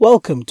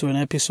Welcome to an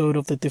episode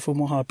of the Tefo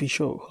Mohapi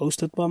Show,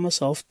 hosted by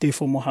myself,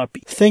 Tefo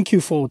Mohapi. Thank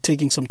you for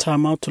taking some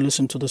time out to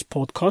listen to this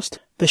podcast.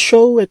 The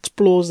show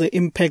explores the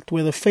impact,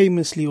 whether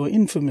famously or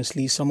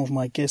infamously, some of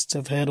my guests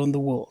have had on the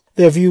world,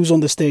 their views on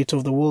the state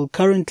of the world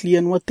currently,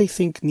 and what they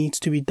think needs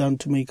to be done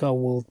to make our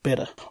world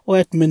better, or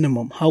at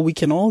minimum, how we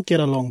can all get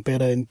along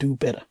better and do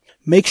better.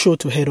 Make sure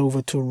to head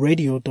over to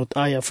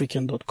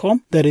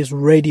radio.iafrican.com, that is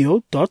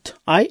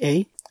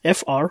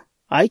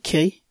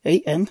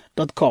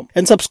radio.iafrican.com,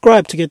 and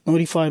subscribe to get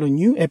notified on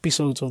new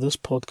episodes of this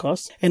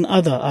podcast and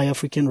other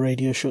iAfrican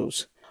radio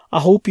shows.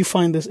 I hope you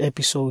find this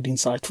episode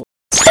insightful.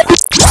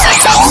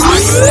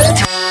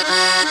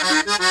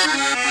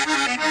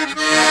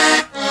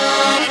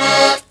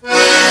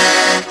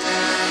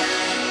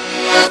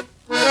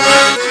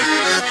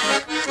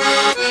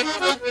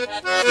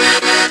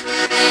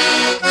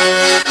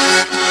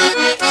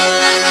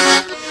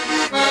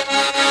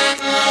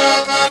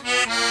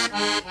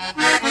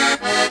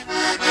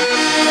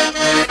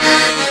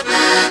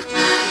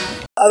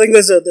 I think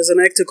there's an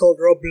actor called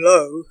Rob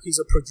Lowe. He's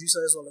a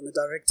producer as well and a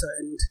director,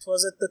 and it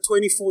was at the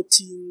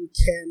 2014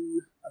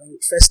 Cannes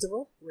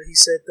festival where he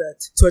said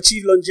that to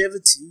achieve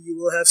longevity you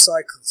will have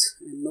cycles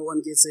and no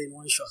one gets there in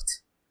one shot.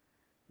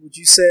 Would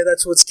you say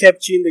that's what's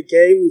kept you in the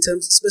game in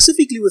terms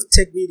specifically with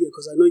tech media,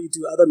 because I know you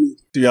do other media?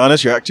 To be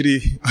honest, you're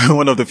actually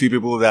one of the few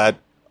people that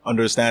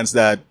understands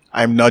that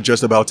I'm not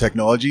just about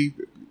technology.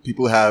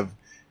 People have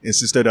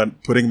insisted on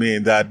putting me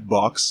in that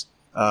box.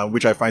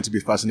 Which I find to be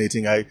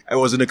fascinating. I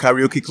was in a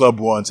karaoke club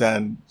once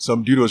and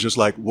some dude was just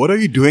like, "What are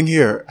you doing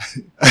here?"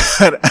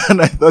 and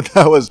I thought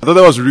that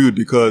was rude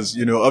because,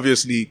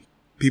 obviously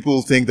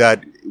people think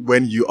that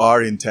when you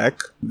are in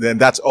tech, then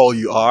that's all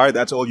you are.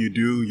 That's all you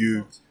do.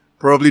 You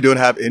probably don't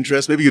have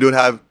interests. Maybe you don't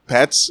have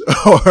pets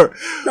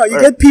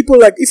get people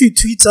like, if you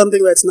tweet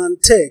something that's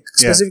non-tech,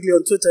 specifically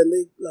on Twitter, and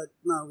they like,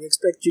 "No, we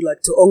expect you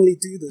like to only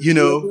do this."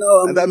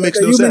 And that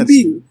makes no sense.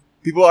 Being.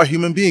 People are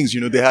human beings.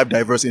 They have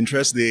diverse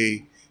interests.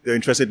 They're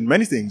interested in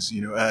many things,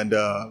 and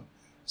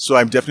so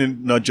I'm definitely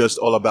not just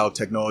all about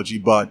technology,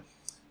 but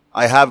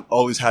I have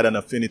always had an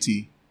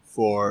affinity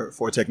for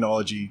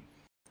technology.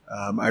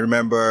 I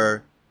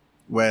remember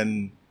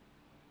when,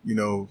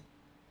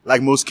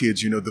 like most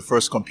kids, the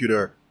first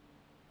computer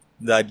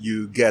that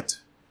you get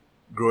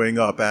growing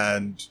up,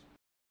 and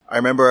I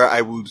remember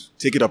I would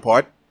take it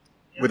apart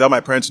without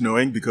my parents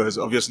knowing, because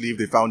obviously if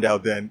they found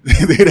out, then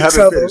they'd have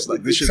it finished.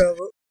 Like this shit.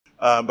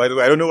 By the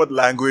way, I don't know what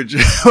language.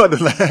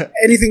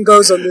 Anything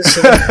goes on this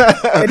show.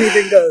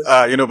 Anything goes.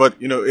 But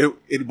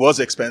it was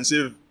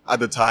expensive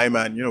at the time,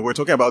 and we're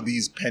talking about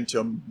these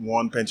Pentium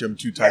 1, Pentium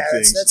 2 type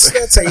things.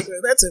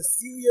 That's a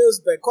few years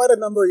back, quite a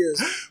number of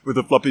years. With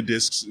the floppy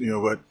disks,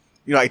 but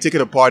I take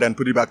it apart and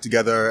put it back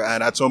together,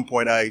 and at some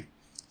point I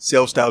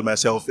self-styled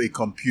myself a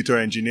computer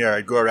engineer.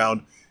 I'd go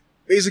around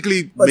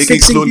basically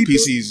making clone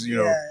PCs,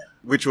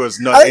 which was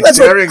not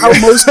engineering. That's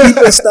how most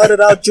people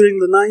started out during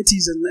the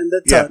 90s and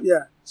that time.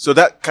 Yeah. So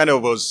that kind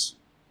of was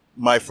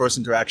my first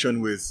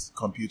interaction with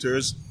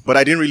computers, but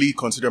I didn't really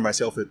consider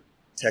myself a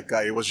tech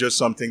guy. It was just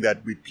something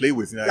that we'd play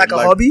with. Like a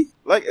hobby?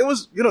 Like it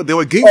was, there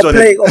were games on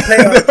it.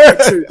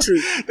 True.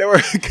 There were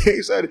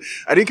games. I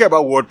didn't care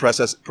about word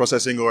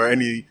processing or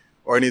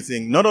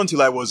anything. Not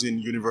until I was in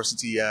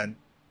university and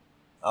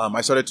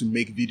I started to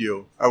make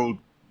video. I would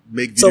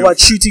make video. So what,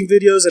 shooting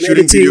videos and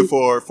shooting editing?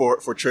 video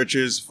for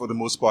churches for the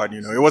most part.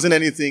 It wasn't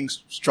anything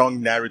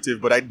strong narrative,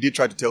 but I did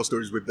try to tell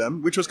stories with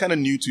them, which was kind of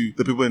new to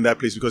the people in that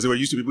place because they were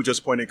used to people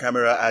just pointing a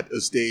camera at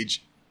a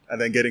stage and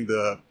then getting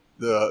the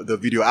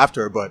video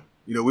after. But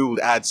we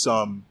would add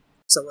some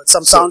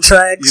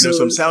soundtracks.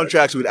 Some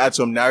soundtracks. We'd add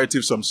some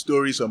narrative, some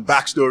story, some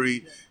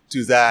backstory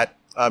to that.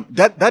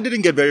 That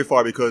didn't get very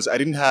far because I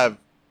didn't have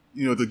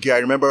the gear. I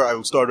remember I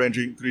would start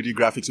rendering 3D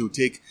graphics. It would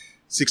take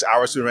 6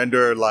 hours to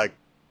render like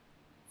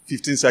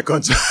 15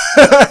 seconds. On a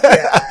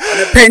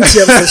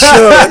Pentium for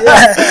sure.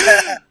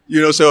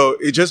 Yeah. So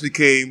it just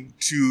became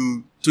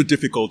too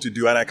difficult to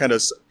do, and I kind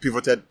of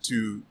pivoted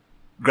to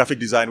graphic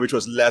design, which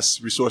was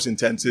less resource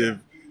intensive.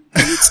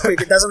 It's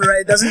quick. It doesn't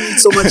need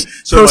so much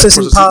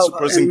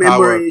processing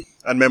power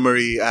and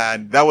memory,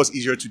 and that was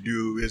easier to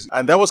do.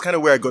 And that was kind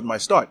of where I got my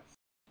start.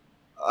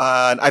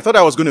 And I thought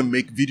I was going to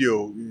make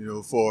video,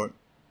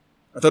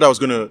 I thought I was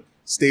going to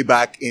stay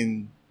back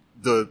in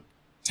the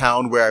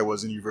town where I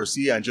was in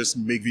university and just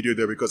make video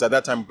there, because at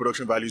that time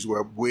production values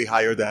were way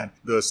higher than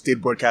the state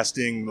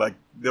broadcasting. Like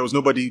there was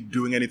nobody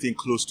doing anything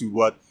close to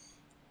what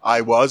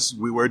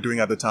we were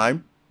doing at the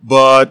time.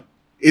 But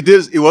it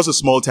was a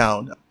small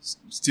town,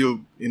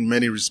 still in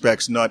many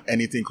respects not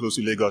anything close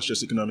to Lagos,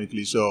 just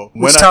economically. So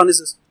which town is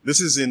this?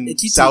 This is in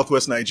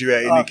southwest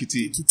Nigeria, in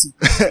Ekiti.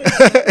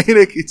 In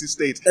Ekiti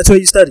State. That's where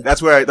you studied?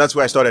 That's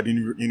where I started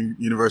in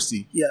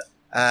university. Yeah.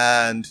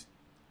 And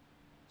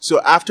so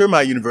after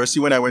my university,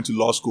 when I went to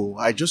law school,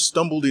 I just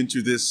stumbled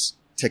into this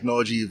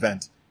technology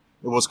event.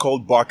 It was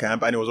called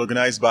Barcamp, and it was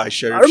organized by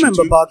Sheriff I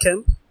remember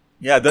Barcamp.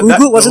 Yeah, the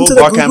whole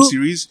Barcamp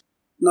series.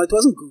 No, it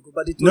wasn't Google,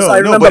 but it was.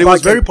 No, but it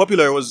was very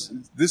popular. It was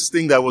this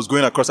thing that was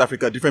going across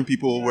Africa. Different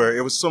people were.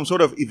 It was some sort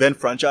of event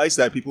franchise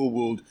that people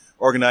would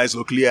organize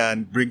locally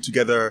and bring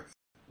together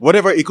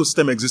whatever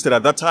ecosystem existed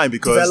at that time.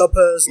 Because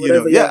developers,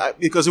 whatever.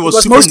 Because it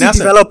was super mostly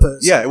nascent.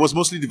 developers. Yeah, it was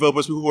mostly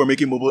developers. People who were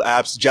making mobile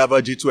apps,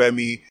 Java,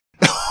 J2ME.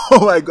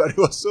 Oh my God, it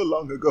was so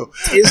long ago.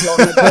 It is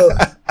long ago.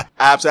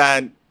 Apps,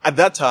 and at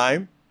that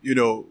time, there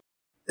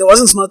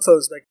wasn't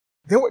smartphones back.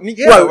 There were,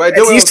 at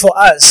least for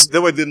us.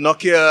 There were the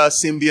Nokia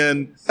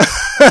Symbian,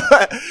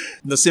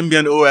 the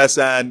Symbian OS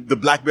and the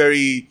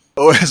BlackBerry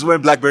OS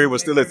when BlackBerry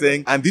was still a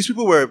thing. And these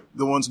people were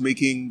the ones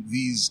making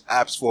these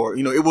apps for,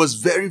 it was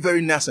very,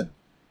 very nascent.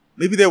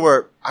 Maybe there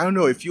were, I don't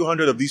know, a few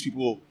hundred of these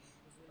people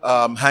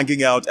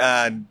hanging out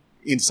and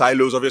in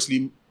silos,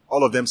 obviously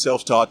all of them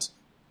self-taught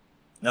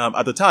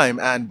at the time.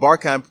 And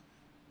Barcamp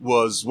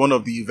was one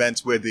of the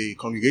events where they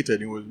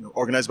congregated. It was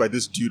organized by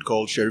this dude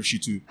called Sheriff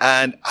Shitu.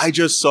 And I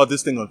just saw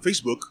this thing on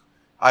Facebook.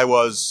 I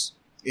was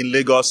in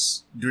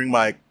Lagos during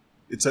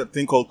it's a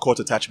thing called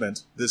court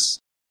attachment. It's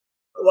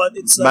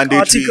like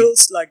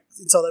articles, like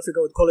in South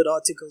Africa would call it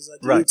articles.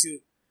 Like you need to,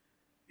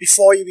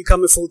 before you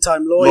become a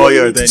full-time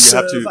lawyer, then you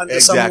have to,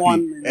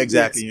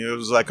 exactly. Yes. It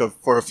was like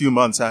for a few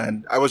months,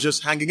 and I was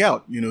just hanging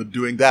out,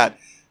 doing that.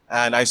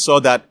 And I saw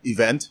that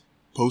event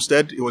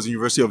posted. It was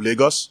University of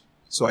Lagos.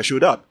 So I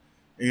showed up.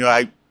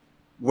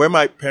 Where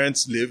my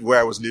parents live, where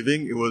I was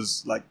living, it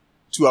was like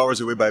 2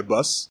 hours away by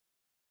bus.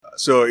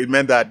 So it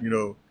meant that,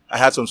 I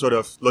had some sort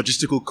of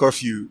logistical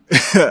curfew,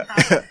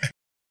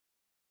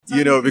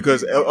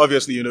 because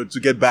obviously, to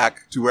get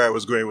back to where I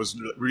was going was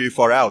really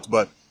far out.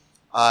 But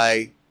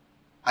I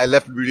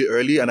left really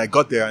early and I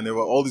got there and there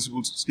were all these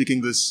people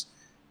speaking this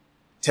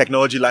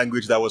technology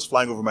language that was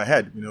flying over my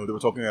head. They were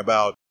talking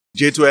about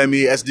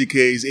J2ME,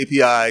 SDKs,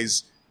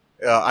 APIs,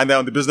 and then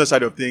on the business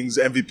side of things,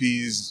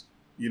 MVPs,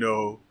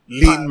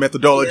 lean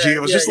methodology.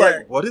 It was just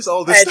like, what is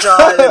all this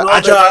Agile.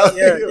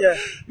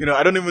 Agile.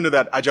 I don't even know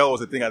that Agile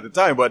was a thing at the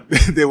time, but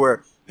they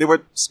were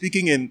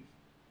speaking in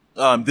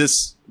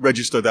this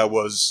register that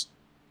was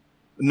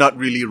not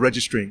really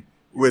registering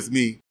with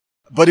me.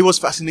 But it was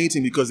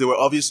fascinating because they were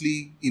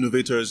obviously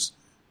innovators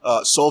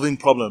solving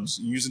problems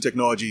using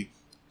technology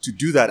to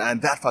do that.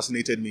 And that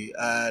fascinated me.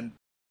 And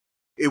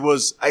it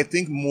was, I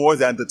think, more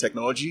than the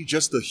technology,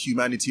 just the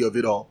humanity of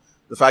it all.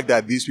 The fact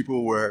that these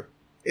people were,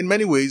 in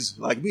many ways,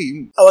 like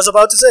me. I was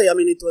about to say,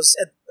 it was,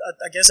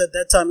 I guess at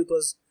that time, it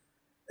was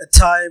a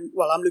time,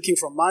 well, I'm looking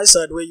from my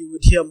side, where you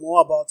would hear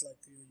more about like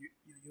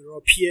your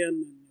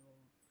European and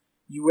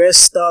your US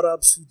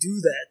startups who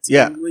do that.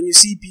 Yeah. And when you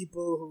see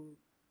people who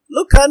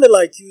look kind of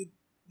like you, it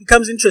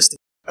becomes interesting.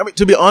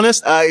 To be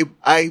honest,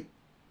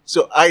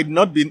 so I'd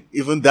not been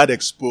even that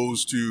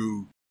exposed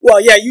to.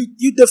 Well, yeah,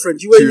 you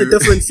different. You were in a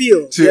different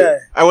field.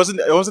 I wasn't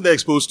that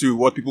exposed to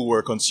what people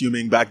were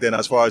consuming back then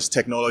as far as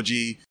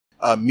technology,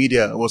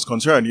 media was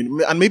concerned.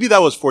 And maybe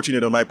that was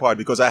fortunate on my part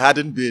because I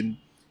hadn't been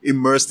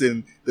immersed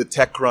in the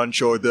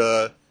TechCrunch or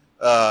the,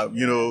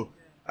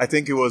 I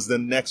think it was the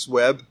Next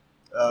Web.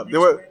 There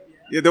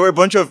were a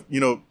bunch of,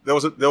 there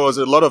was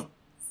a lot of,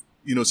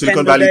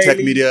 Silicon Valley Tech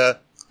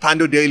Media,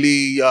 Pando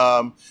Daily,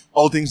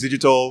 All Things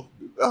Digital,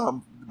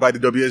 by the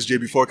WSJ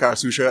before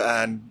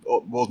Karasusha and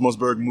Walt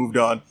Mossberg moved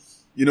on.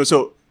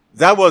 So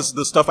that was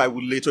the stuff I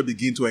would later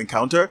begin to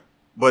encounter.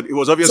 But it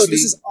was obviously... So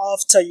this is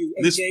after you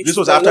engaged This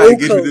was after I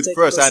engaged with it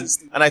first.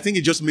 And I think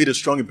it just made a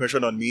strong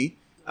impression on me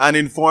and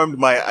informed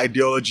my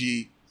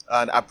ideology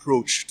and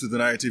approach to the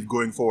narrative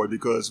going forward.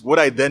 Because what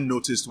I then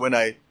noticed when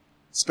I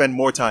spent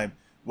more time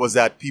was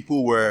that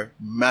people were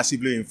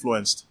massively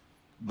influenced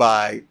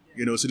by,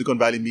 Silicon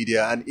Valley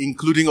media and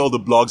including all the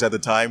blogs at the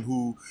time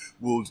who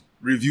would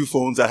review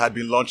phones that had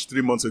been launched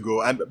 3 months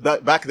ago. And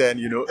back then,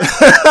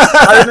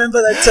 I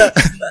remember that.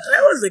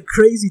 That was a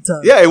crazy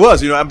time. Yeah, it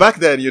was, and back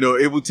then,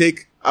 it would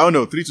take,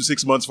 3 to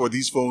 6 months for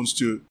these phones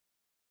to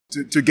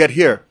get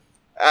here.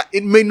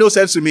 It made no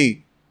sense to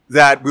me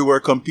that we were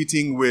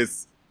competing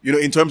with,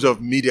 in terms of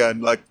media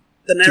and like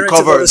the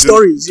narrative of the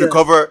stories, to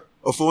cover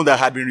a phone that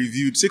had been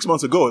reviewed 6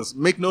 months ago. It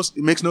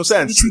makes no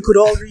sense. Which we could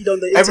all read on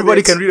the internet.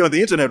 Everybody can read on the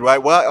internet, right?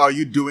 Why are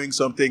you doing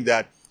something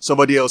that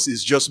somebody else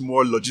is just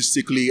more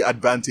logistically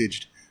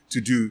advantaged to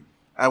do?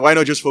 And why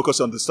not just focus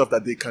on the stuff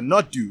that they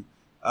cannot do,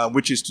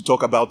 which is to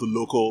talk about the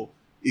local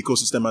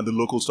ecosystem and the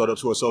local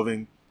startups who are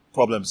solving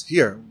problems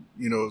here,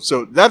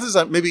 So that is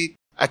maybe,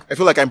 I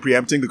feel like I'm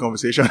preempting the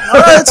conversation.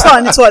 No, it's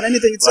fine.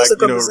 Anything. It's just a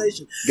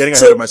conversation. Getting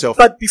ahead of myself.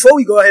 But before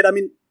we go ahead,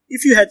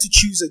 if you had to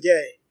choose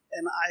again,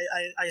 and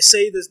I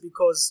say this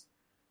because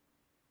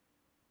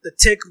the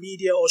tech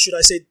media, or should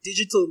I say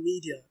digital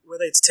media,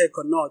 whether it's tech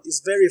or not,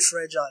 is very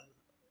fragile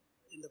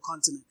in the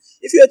continent.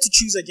 If you had to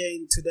choose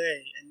again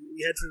today and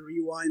we had to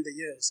rewind the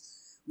years,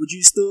 would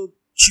you still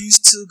choose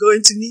to go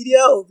into media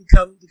or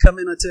become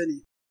an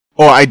attorney?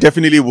 Oh, I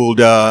definitely would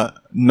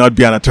not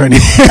be an attorney.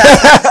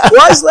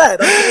 Why is that?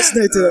 I'm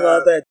fascinated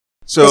about that.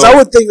 Because I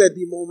would think there'd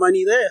be more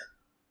money there.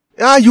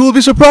 Yeah, you will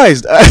be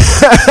surprised. Wow.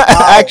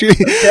 Actually,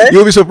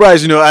 you'll be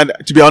surprised, and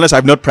to be honest,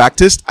 I've not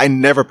practiced. I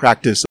never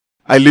practiced.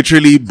 I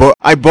literally,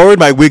 I borrowed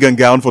my wig and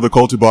gown for the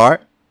call to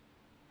bar.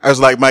 I was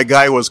like, my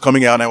guy was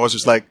coming out and I was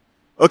just like,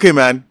 okay,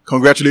 man,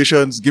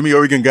 congratulations. Give me your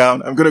Oregon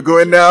gown. I'm going to go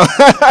in now.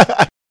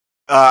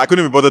 I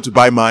couldn't be bothered to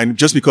buy mine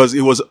just because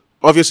it was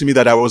obvious to me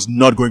that I was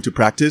not going to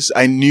practice.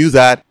 I knew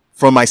that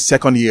from my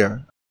second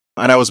year,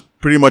 and I was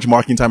pretty much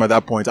marking time at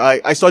that point.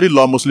 I studied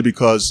law mostly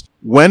because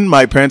when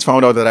my parents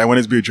found out that I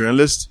wanted to be a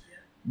journalist,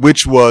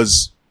 which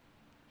was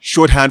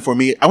shorthand for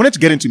me, I wanted to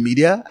get into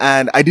media,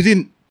 and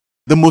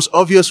the most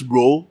obvious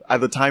role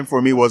at the time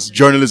for me was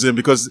journalism,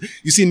 because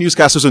you see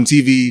newscasters on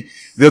TV,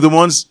 they're the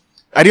ones.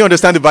 I didn't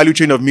understand the value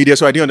chain of media,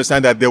 so I didn't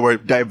understand that there were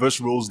diverse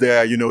roles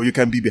there. You know, you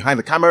can be behind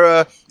the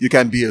camera, you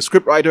can be a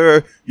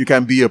scriptwriter, you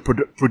can be a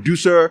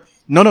producer.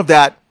 None of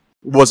that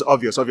was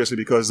obvious, obviously,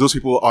 because those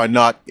people are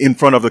not in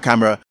front of the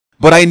camera.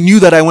 But I knew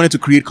that I wanted to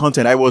create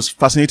content. I was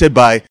fascinated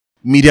by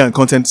media and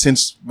content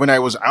since when I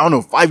was,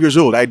 5 years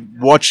old. I'd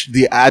watch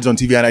the ads on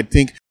TV and I'd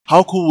think,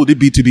 how cool would it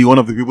be to be one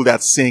of the people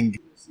that sing,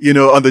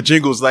 on the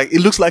jingles? Like, it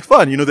looks like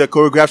fun. They're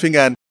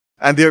choreographing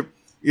and they're,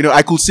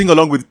 I could sing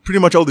along with pretty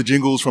much all the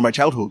jingles from my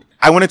childhood.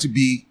 I wanted to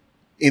be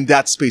in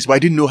that space, but I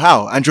didn't know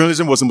how. And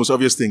journalism was the most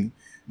obvious thing.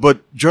 But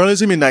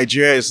journalism in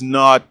Nigeria is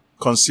not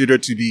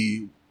considered to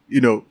be,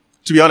 to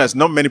be honest,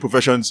 not many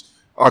professions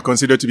are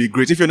considered to be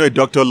great. If you're not a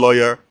doctor,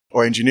 lawyer,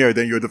 or engineer,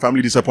 then you're the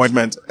family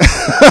disappointment.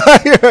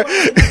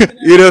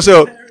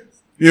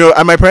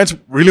 And my parents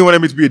really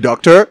wanted me to be a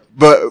doctor.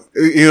 But,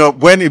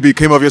 when it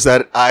became obvious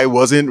that I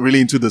wasn't really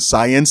into the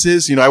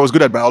sciences, I was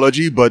good at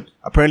biology, but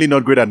apparently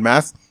not great at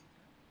math.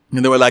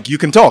 And they were like, you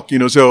can talk,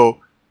 so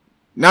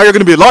now you're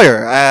going to be a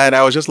lawyer. And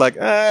I was just like,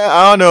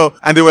 I don't know.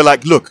 And they were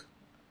like, look,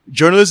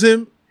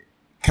 journalism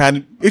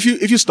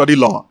if you study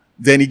law,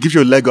 then it gives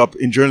you a leg up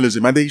in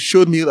journalism. And they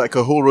showed me like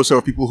a whole roster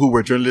of people who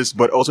were journalists,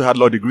 but also had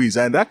law degrees.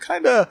 And that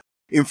kind of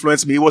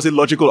influenced me. It was a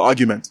logical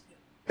argument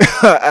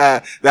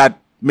that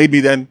made me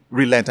then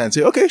relent and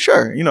say, okay,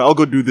 sure. I'll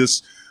go do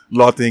this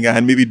law thing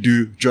and maybe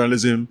do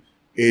journalism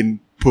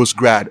in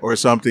post-grad or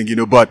something,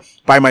 but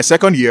by my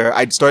second year,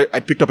 I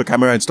picked up a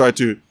camera and started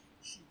to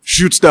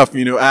shoot stuff,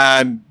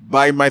 and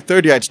by my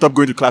third year, I'd stopped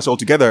going to class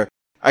altogether.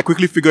 I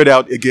quickly figured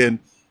out again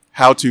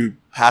how to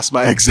pass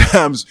my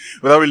exams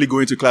without really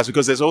going to class,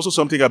 because there's also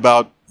something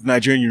about the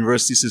Nigerian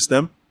university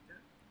system.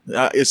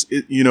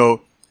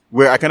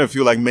 Where I kind of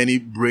feel like many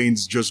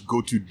brains just go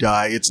to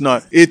die. It's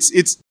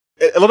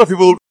a lot of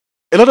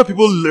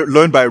people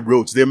learn by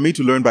rote. They're made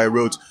to learn by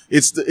rote.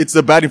 It's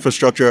the bad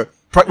infrastructure.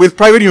 With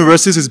private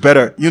universities, it's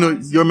better.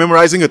 You're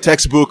memorizing a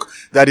textbook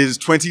that is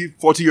 20,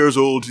 40 years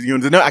old. They're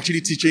not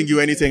actually teaching you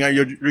anything and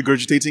you're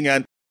regurgitating,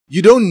 and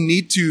you don't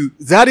need to.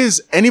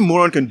 Any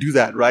moron can do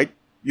that, right?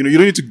 You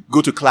don't need to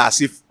go to class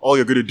if all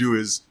you're going to do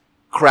is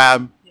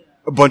cram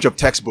a bunch of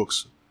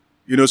textbooks.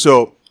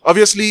 So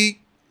obviously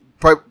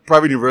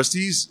private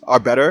universities are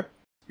better,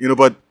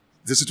 but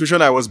the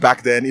situation I was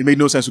back then, it made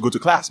no sense to go to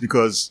class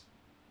because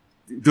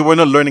they were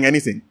not learning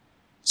anything.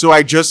 So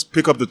I just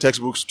pick up the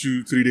textbooks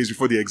 2-3 days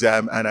before the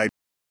exam and I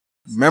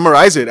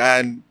memorize it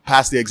and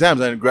pass the exams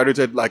and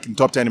graduated like in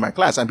top 10 in my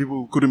class. And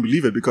people couldn't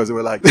believe it because they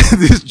were like,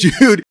 this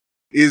dude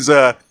is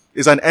an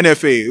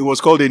NFA. It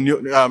was called an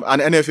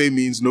NFA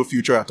means no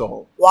future at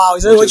all. Wow.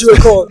 Is that what you were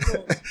called?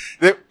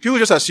 People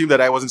just assumed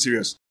that I wasn't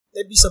serious.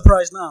 They'd be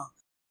surprised now.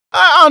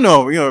 I don't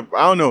know.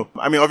 I don't know.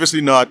 I mean,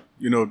 obviously not,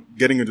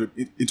 getting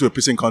into a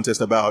pissing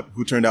contest about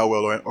who turned out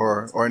well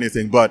or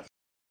anything. But,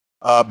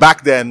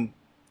 back then,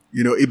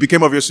 it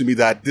became obvious to me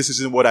that this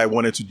isn't what I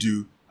wanted to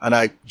do. And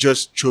I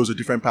just chose a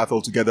different path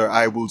altogether.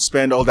 I would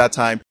spend all that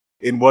time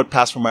in what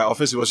passed from my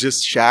office. It was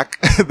just shack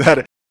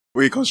that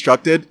we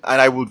constructed.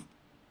 And I would,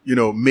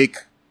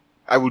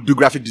 I would do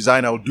graphic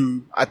design. I would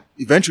do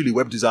eventually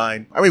web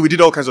design. I mean, we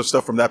did all kinds of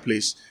stuff from that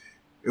place.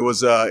 It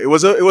was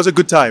a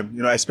good time.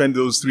 I spent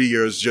those 3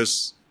 years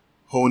just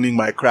honing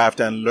my craft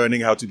and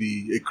learning how to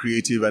be a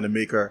creative and a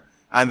maker.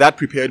 And that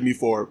prepared me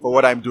for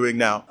what I'm doing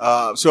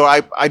now. So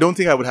I don't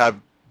think I would have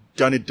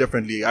done it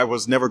differently. I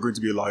was never going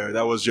to be a lawyer.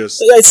 That was just...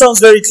 Yeah, it sounds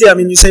very clear. I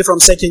mean, you say from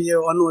second year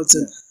onwards,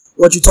 and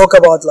what you talk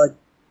about, like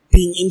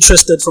being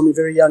interested from a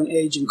very young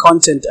age in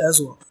content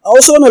as well. I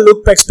also want to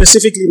look back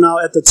specifically now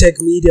at the tech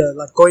media,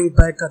 like going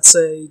back, I'd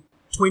say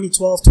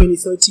 2012,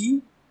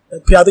 2013.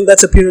 I think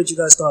that's a period you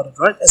guys started,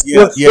 right?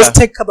 With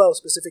Tech Cabal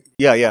specifically.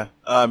 Yeah.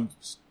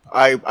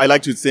 I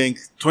like to think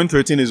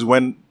 2013 is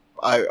when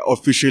I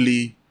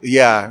officially,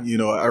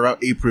 around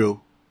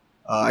April,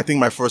 I think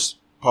my first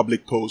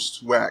public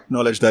post where I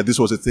acknowledged that this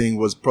was a thing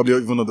was probably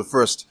even on the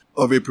 1st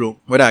of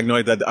April, when I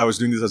acknowledged that I was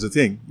doing this as a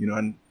thing,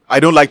 and I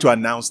don't like to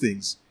announce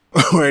things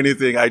or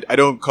anything. I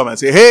don't come and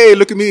say, hey,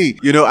 look at me.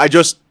 I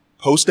just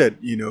posted,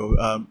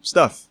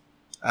 stuff.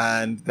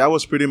 And that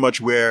was pretty much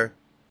where,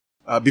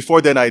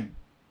 before then I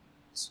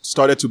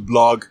started to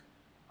blog.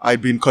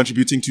 I'd been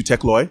contributing to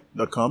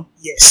techloy.com.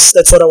 Yes,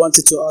 that's what I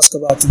wanted to ask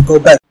about, to go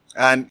back.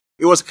 And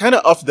it was kind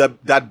of off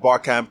that bar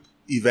camp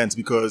event,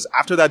 because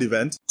after that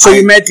event... So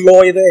you met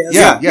Loy there as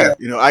well? Yeah.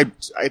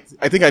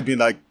 I think I'd been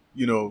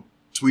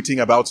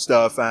tweeting about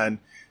stuff, and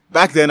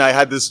back then I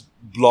had this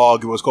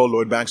blog. It was called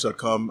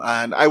lloydbanks.com,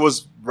 and I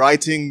was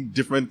writing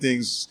different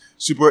things,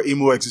 super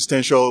emo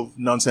existential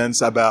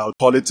nonsense about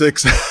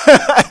politics.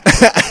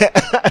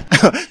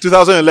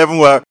 2011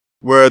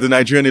 were the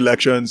Nigerian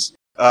elections.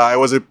 It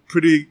was a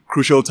pretty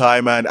crucial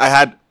time, and I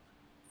had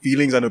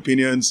feelings and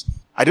opinions.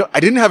 I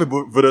didn't have a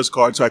voter's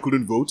card, so I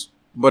couldn't vote,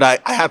 but I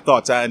had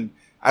thoughts, and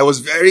I was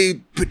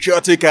very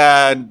patriotic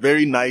and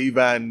very naive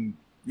and,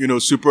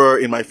 super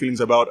in my feelings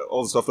about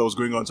all the stuff that was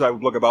going on. So I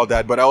would blog about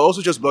that, but I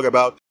also just blog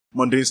about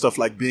mundane stuff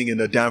like being in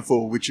a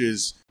Danfo, which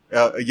is,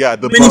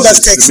 the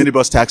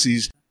minibus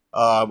taxis.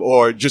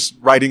 Or just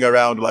riding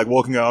around, like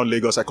walking around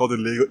Lagos. I call it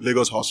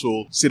Lagos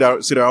hustle. Sit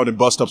around in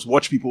bus stops,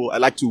 watch people. I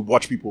like to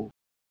watch people,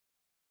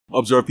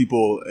 observe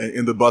people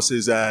in the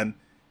buses, and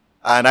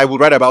I will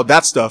write about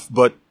that stuff.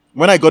 But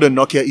when I got a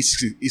Nokia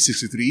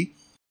E63,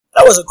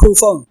 that was a cool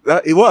phone.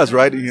 It was,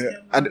 right?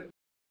 And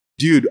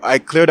dude, I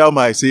cleared out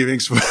my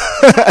savings for.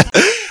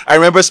 I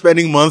remember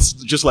spending months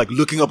just like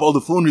looking up all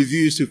the phone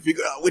reviews to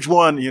figure out which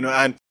one,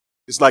 and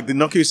it's like the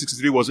Nokia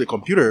E63 was a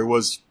computer. It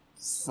was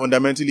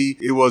fundamentally,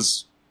 it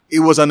was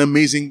an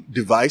amazing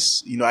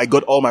device. I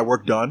got all my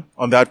work done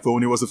on that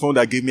phone. It was the phone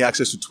that gave me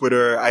access to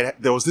Twitter.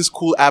 There was this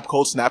cool app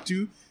called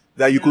Snap2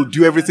 that you could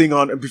do everything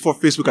on before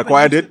Facebook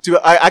acquired it.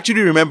 I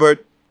actually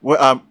remembered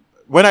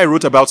when I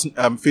wrote about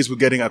Facebook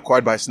getting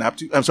acquired by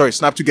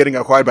Snap2 getting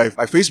acquired by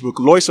Facebook.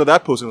 Loy saw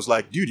that post and was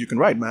like, dude, you can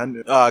write,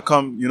 man.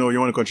 Come, you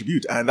want to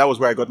contribute. And that was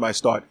where I got my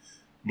start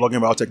blogging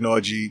about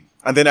technology.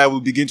 And then I will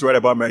begin to write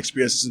about my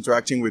experiences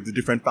interacting with the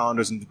different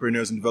founders,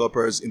 entrepreneurs, and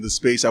developers in the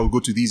space. I will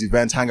go to these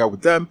events, hang out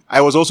with them.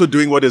 I was also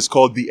doing what is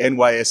called the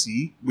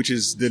NYSE, which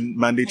is the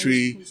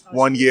mandatory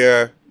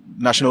 1-year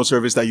national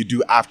service that you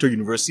do after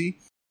university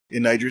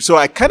in Nigeria. So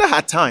I kind of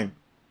had time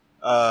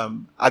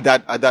at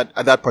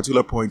that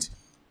particular point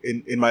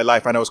in my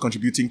life, and I was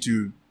contributing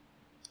to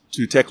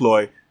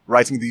TechLoy,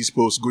 writing these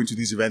posts, going to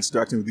these events,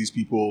 interacting with these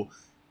people.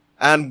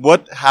 And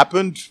what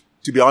happened,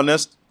 to be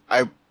honest,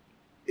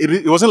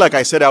 it wasn't like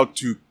I set out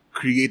to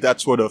create that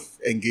sort of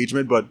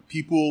engagement, but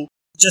people...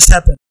 It just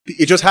happened.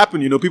 It just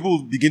happened,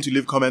 people begin to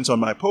leave comments on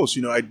my posts.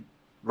 I'd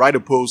write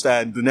a post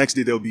and the next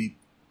day there'll be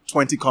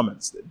 20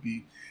 comments. There'd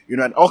be,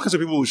 and all kinds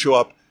of people will show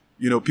up,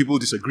 people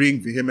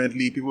disagreeing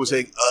vehemently, people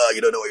saying,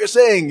 you don't know what you're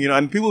saying,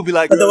 and people will be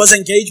like... But there was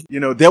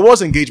engagement. There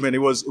was engagement. It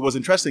was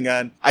interesting.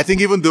 And I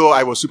think even though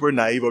I was super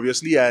naive,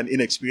 obviously, and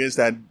inexperienced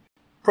and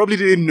probably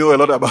didn't know a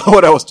lot about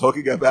what I was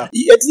talking about. At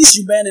least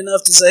you man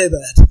enough to say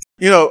that.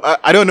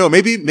 I don't know.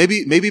 Maybe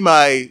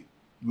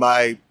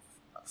my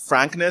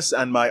frankness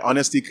and my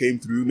honesty came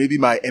through. Maybe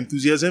my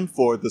enthusiasm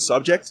for the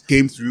subject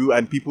came through,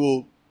 and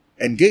people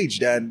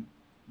engaged. And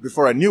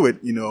before I knew it,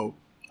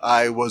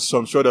 I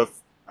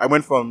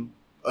went from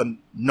a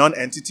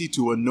non-entity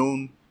to a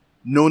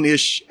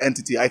known-ish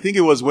entity. I think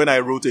it was when I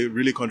wrote a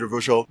really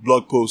controversial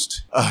blog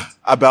post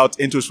about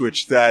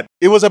IntoSwitch, that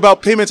it was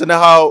about payments and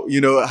how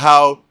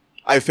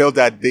I felt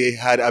that they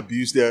had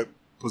abused their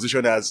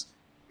position as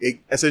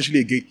essentially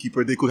a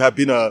gatekeeper. They could have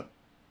been an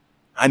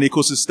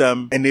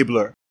ecosystem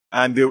enabler,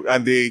 and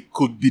they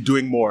could be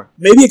doing more.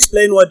 Maybe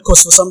explain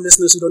because for some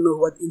listeners who don't know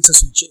what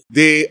IntoSwitch is.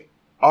 They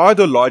are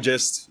the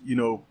largest,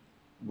 they're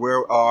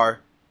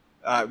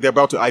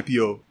about to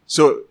IPO.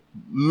 So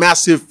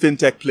massive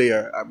fintech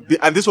player.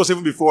 And this was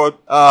even before,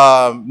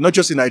 not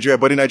just in Nigeria,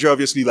 but in Nigeria,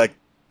 obviously, like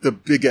the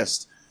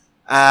biggest.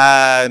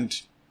 And,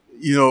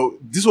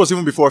 this was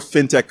even before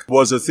fintech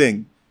was a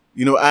thing,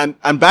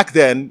 and back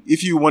then,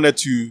 if you wanted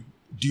to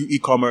do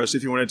e-commerce,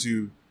 if you wanted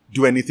to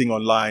do anything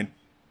online,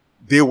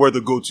 they were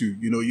the go-to.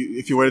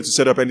 If you wanted to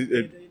set up any,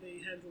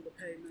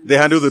 they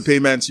handled the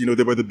payments.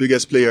 They were the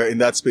biggest player in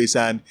that space,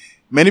 and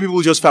many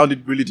people just found it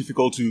really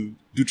difficult to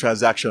do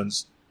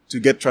transactions,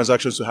 to get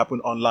transactions to happen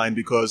online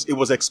because it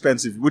was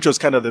expensive, which was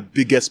kind of the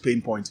biggest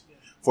pain point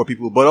for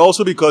people, but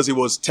also because it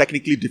was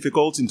technically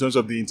difficult in terms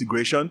of the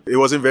integration. It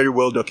wasn't very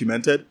well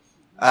documented.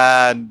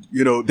 And,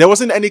 there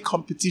wasn't any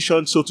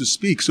competition, so to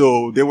speak.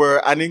 So they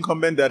were an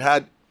incumbent that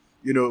had,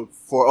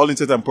 for all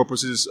intents and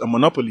purposes, a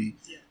monopoly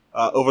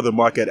over the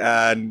market.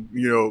 And,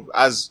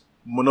 as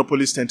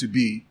monopolies tend to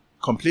be,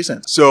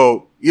 complacent.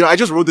 So, I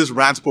just wrote this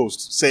rant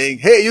post saying,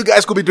 hey, you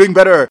guys could be doing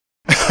better.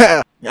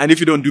 And if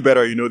you don't do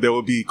better, there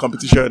will be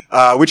competition,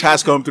 which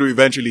has come through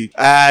eventually.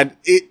 And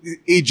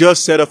it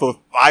just set off a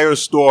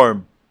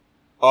firestorm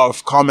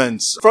of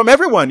comments from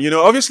everyone.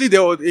 Obviously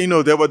there were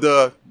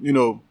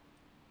the,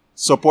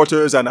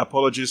 supporters and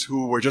apologists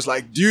who were just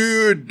like,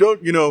 dude,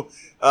 don't,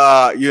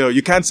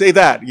 you can't say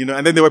that,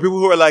 and then there were people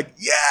who were like,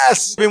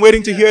 yes, I've been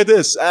waiting to hear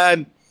this.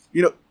 And,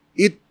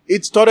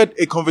 it started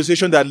a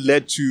conversation that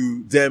led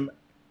to them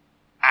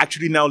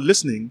actually now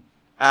listening.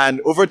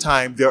 And over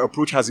time, their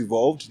approach has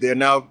evolved. They're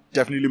now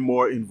definitely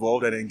more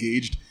involved and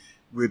engaged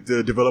with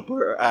the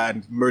developer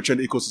and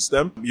merchant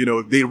ecosystem.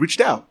 They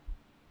reached out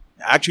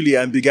actually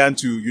and began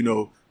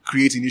to,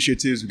 create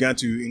initiatives, began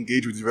to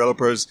engage with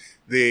developers.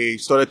 They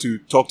started to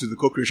talk to the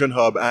Co-Creation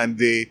Hub, and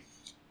they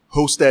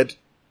hosted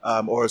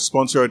or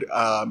sponsored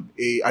an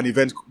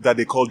event that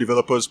they called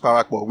Developers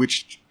Parakwo,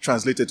 which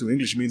translated to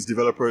English means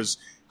developers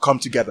come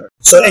together.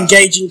 So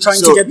engaging, trying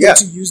to get them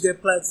to use their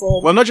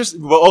platform. Well,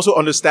 but also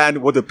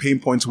understand what the pain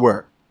points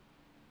were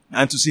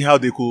and to see how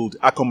they could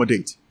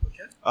accommodate.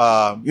 Okay.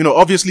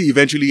 Obviously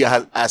eventually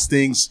as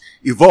things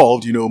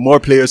evolved, more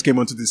players came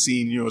onto the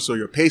scene, so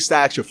your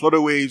Paystacks, your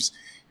Flutterwaves,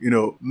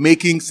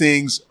 making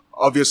things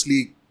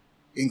obviously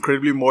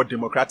incredibly more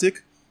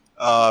democratic.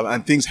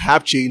 And things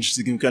have changed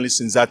significantly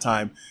since that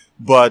time.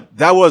 But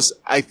that was,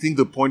 I think,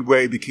 the point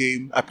where it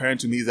became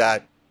apparent to me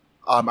that,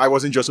 I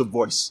wasn't just a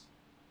voice.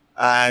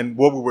 And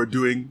what we were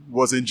doing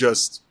wasn't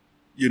just,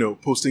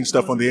 posting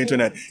stuff on the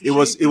internet. It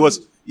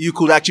was, you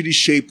could actually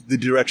shape the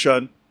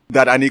direction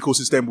that an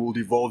ecosystem would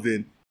evolve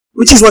in.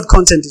 Which is what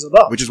content is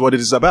about. Which is what it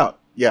is about.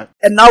 Yeah.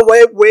 And now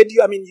where do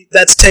you,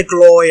 that's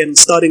TechRoy and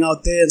starting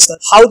out there and stuff.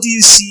 How do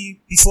you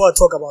see, before I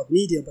talk about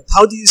media, but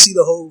how do you see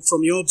the whole,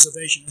 from your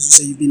observation, as you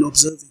say, you've been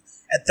observing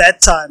at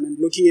that time and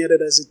looking at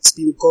it as it's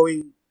been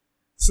going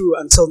through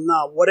until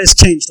now, what has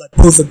changed, like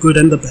both the good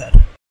and the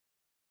bad?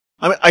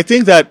 I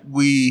think that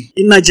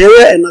in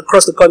Nigeria and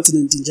across the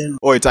continent in general.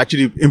 It's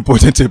actually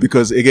important too,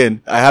 because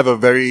again, I have a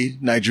very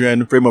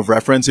Nigerian frame of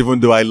reference, even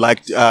though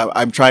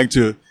I'm trying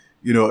to,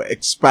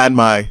 expand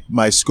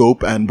my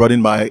scope and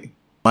broaden my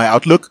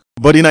outlook.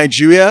 But in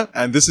Nigeria,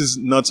 and this is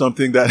not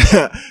something that,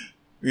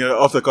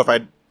 off the cuff,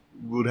 I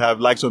would have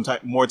liked some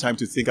more time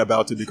to think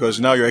about it, because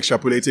now you're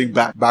extrapolating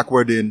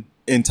backward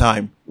in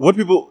time.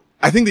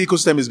 I think the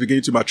ecosystem is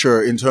beginning to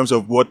mature in terms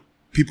of what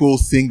people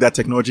think that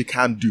technology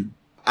can do.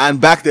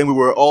 And back then we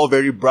were all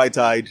very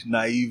bright-eyed,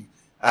 naive,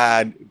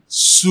 and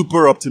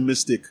super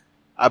optimistic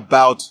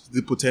about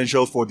the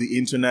potential for the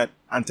internet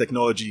and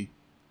technology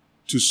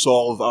to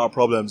solve our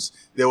problems.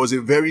 There was a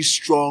very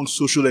strong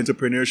social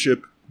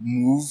entrepreneurship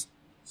move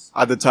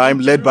at the time,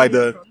 led by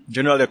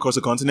generally across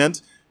the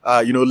continent,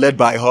 led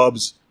by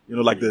hubs,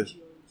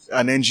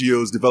 and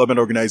NGOs, development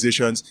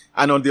organizations.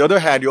 And on the other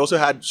hand, you also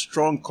had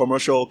strong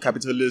commercial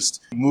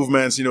capitalist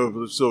movements,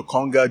 so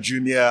Konga,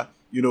 Jumia,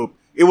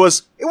 it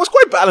was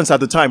quite balanced at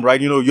the time, right?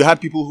 You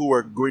had people who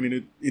were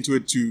going into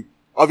it to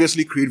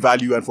obviously create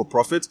value and for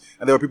profit.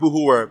 And there were people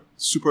who were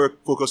super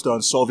focused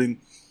on solving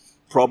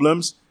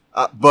problems.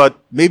 But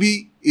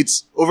maybe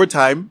over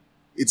time,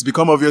 it's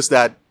become obvious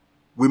that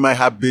we might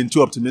have been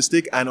too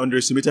optimistic and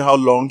underestimated how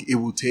long it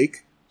will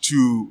take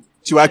to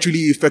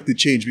actually effect the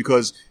change,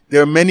 because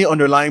there are many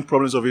underlying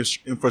problems of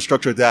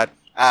infrastructure that,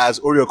 as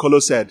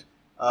Oriokolo said,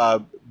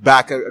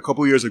 back a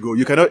couple years ago,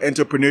 you cannot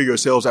entrepreneur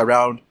yourselves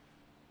around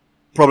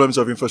problems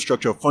of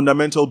infrastructure,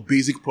 fundamental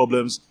basic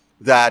problems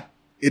that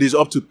it is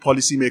up to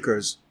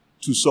policymakers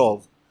to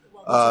solve.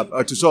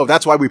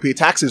 That's why we pay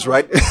taxes,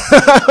 right?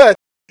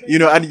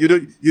 And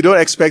you don't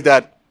expect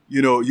that,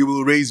 you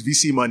will raise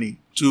VC money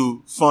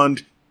to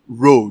fund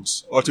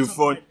roads or to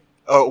fund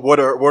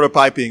water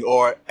piping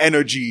or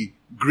energy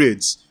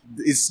grids.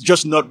 It's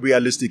just not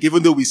realistic.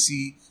 Even though we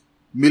see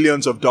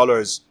millions of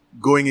dollars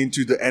going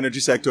into the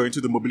energy sector,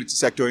 into the mobility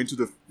sector, into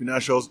the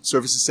financial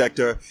services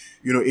sector,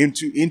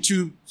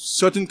 into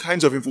certain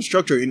kinds of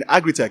infrastructure in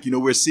agri-tech,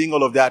 we're seeing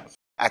all of that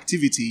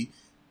activity.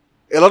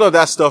 A lot of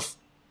that stuff,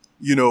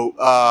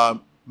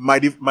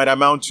 might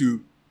amount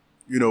to,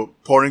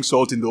 pouring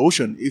salt in the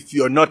ocean if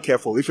you're not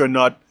careful, if you're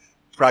not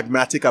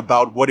pragmatic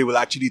about what it will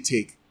actually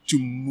take to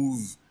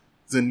move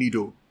the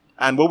needle.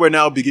 And what we're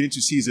now beginning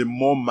to see is a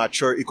more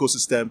mature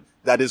ecosystem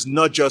that is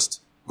not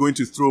just going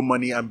to throw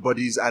money and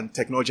bodies and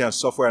technology and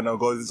software and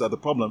algorithms at the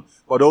problem,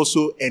 but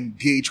also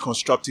engage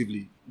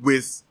constructively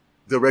with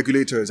the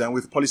regulators and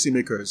with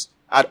policymakers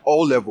at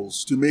all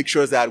levels to make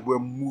sure that we're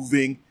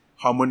moving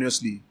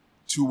harmoniously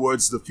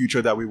towards the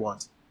future that we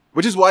want.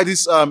 Which is why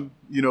this,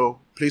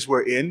 place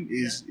we're in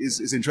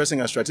is interesting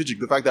and strategic.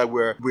 The fact that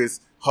we're with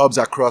hubs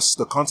across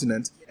the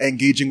continent,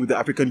 engaging with the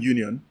African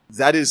Union,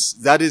 that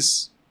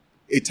is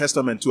a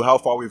testament to how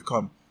far we've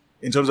come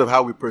in terms of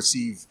how we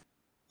perceive.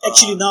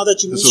 Actually, now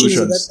that you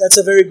mention it, that's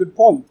a very good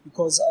point,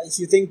 because if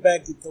you think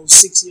back to those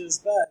 6 years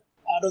back,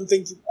 I don't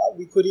think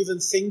we could even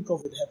think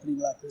of it happening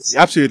like this.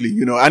 Absolutely,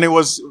 and it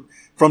was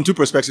from two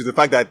perspectives. The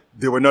fact that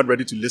they were not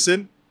ready to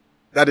listen,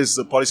 that is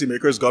the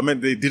policymakers,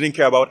 government, they didn't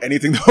care about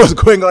anything that was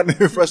going on in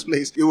the first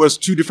place. It was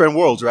two different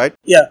worlds, right?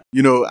 Yeah.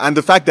 And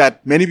the fact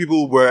that many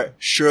people were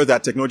sure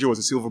that technology was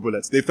a silver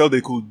bullet. They felt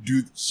they could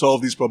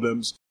solve these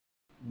problems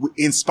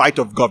in spite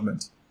of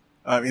government.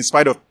 In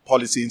spite of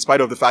policy, in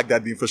spite of the fact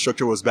that the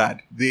infrastructure was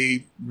bad.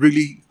 They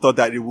really thought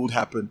that it would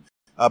happen.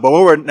 But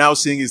what we're now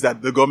seeing is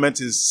that the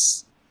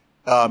governments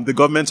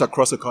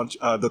across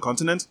the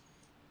continent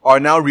are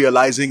now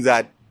realizing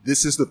that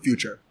this is the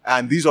future.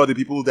 And these are the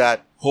people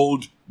that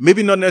hold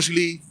maybe not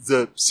necessarily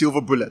the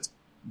silver bullet,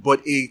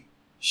 but a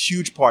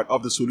huge part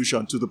of the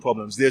solution to the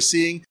problems. They're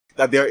seeing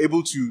that they're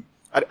able to,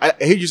 I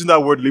hate using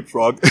that word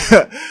leapfrog,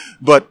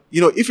 but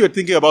if you're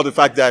thinking about the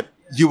fact that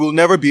you will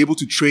never be able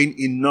to train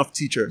enough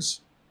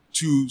teachers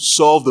to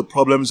solve the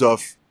problems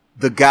of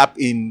the gap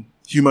in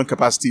human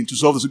capacity, to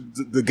solve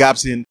the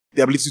gaps in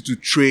the ability to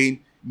train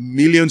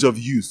millions of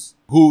youth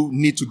who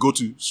need to go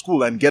to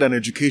school and get an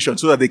education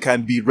so that they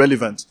can be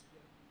relevant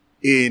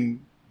in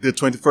the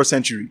 21st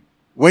century.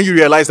 When you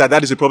realize that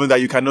that is a problem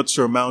that you cannot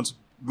surmount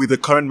with the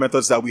current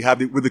methods that we have,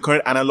 with the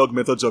current analog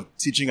methods of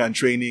teaching and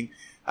training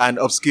and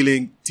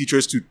upskilling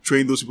teachers to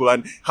train those people,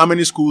 and how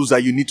many schools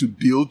that you need to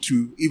build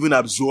to even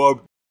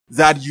absorb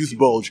that youth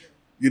bulge,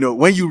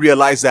 when you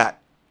realize that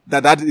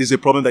is a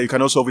problem that you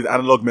cannot solve with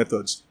analog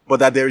methods, but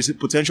that there is a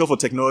potential for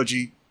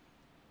technology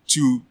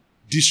to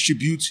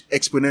distribute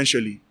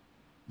exponentially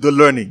the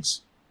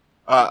learnings,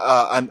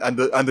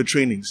 and the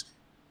trainings,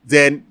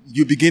 then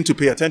you begin to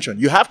pay attention.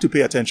 You have to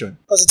pay attention.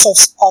 Because it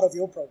solves part of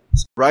your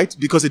problems. Right?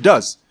 Because it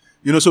does.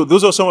 So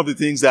those are some of the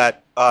things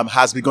that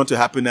has begun to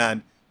happen,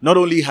 and not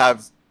only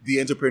have the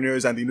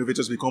entrepreneurs and the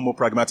innovators become more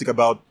pragmatic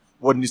about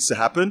what needs to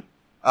happen,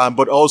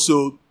 but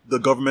also the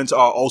governments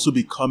are also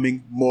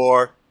becoming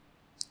more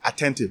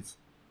attentive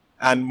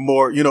and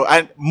more,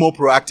 and more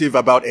proactive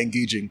about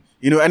engaging,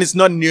 and it's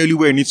not nearly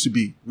where it needs to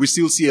be. We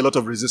still see a lot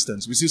of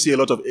resistance. We still see a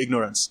lot of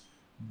ignorance,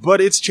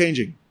 but it's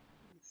changing.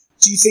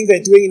 Do you think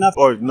they're doing enough?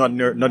 Or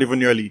not even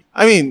nearly.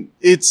 I mean,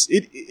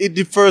 it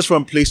differs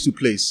from place to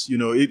place.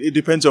 It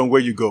depends on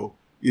where you go,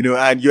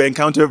 and you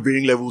encounter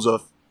varying levels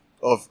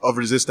of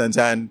resistance.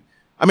 And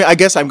I mean, I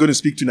guess I'm going to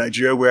speak to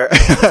Nigeria where,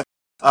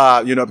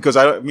 because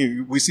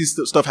we see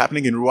stuff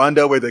happening in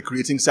Rwanda where they're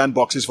creating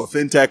sandboxes for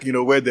fintech,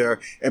 where they're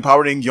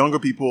empowering younger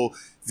people.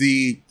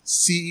 The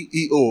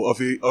CEO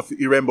of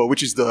Irembo,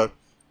 which is the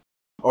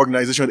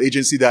organization,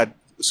 agency that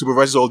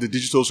supervises all the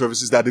digital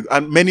services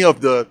and many of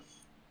the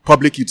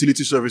public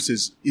utility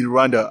services in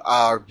Rwanda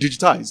are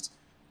digitized.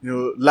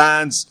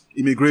 Lands,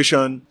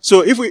 immigration.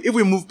 So if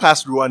we move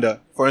past Rwanda,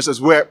 for instance,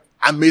 where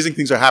amazing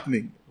things are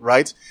happening,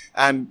 right?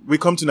 And we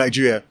come to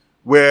Nigeria,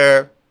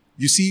 where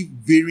you see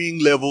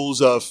varying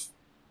levels of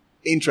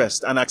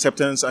interest and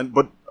acceptance,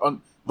 but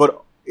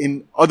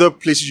in other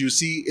places you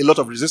see a lot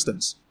of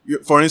resistance.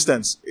 For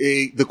instance,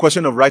 the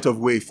question of right of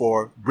way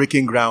for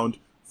breaking ground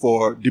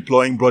for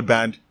deploying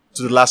broadband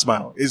to the last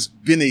mile has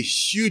been a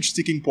huge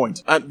sticking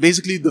point. And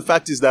basically the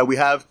fact is that we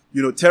have,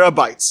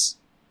 terabytes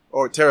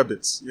or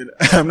terabits.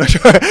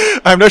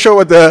 I'm not sure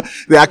what the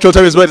actual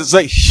term is, but it's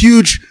like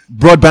huge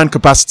broadband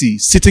capacity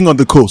sitting on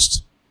the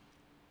coast,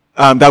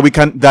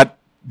 that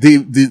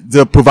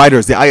the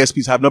providers, the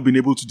ISPs, have not been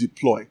able to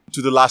deploy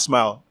to the last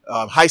mile,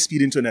 high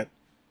speed internet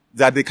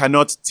that they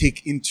cannot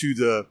take into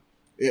to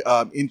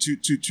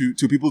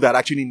people that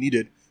actually need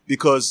it,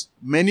 because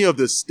many of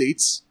the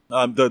states,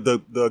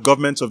 the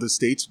governments of the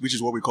states, which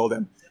is what we call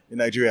them in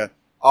Nigeria,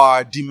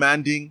 are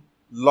demanding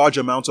large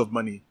amounts of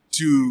money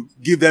to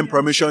give them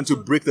permission to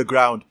break the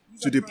ground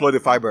to deploy the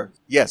fiber.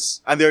 Yes.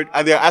 And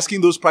they're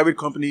asking those private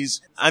companies,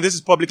 and this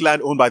is public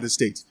land owned by the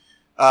state.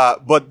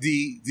 But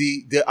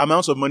the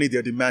amounts of money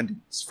they're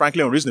demanding is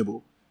frankly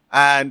unreasonable.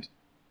 And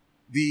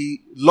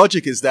the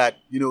logic is that,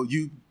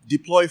 you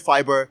deploy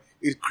fiber,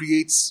 it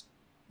creates,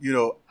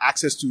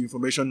 access to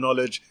information,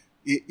 knowledge,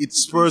 it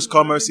spurs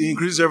commerce, it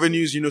increases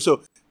revenues,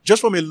 so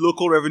just from a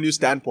local revenue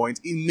standpoint,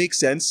 it makes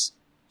sense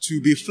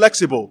to be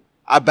flexible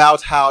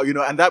about how,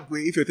 and that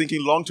way, if you're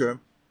thinking long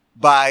term,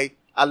 by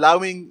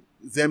allowing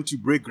them to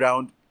break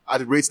ground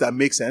at rates that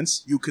make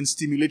sense, you can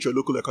stimulate your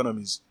local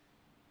economies.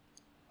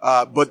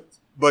 But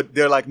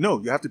they're like,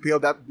 no, you have to pay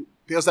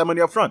us that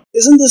money up front.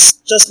 Isn't this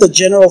just the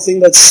general thing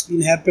that's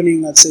been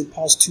happening, let's say,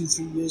 past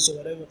 2-3 years or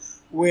whatever,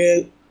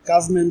 where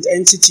government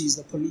entities,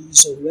 the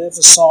police or whoever,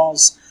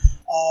 SARS,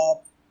 are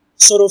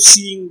sort of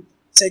seeing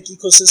tech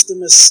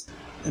ecosystem as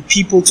the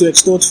people to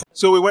extort from?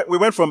 So we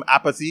went from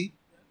apathy,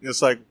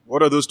 it's like,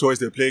 what are those toys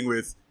they're playing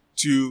with,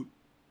 to,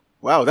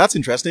 wow, that's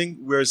interesting.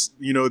 Whereas,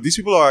 these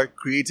people are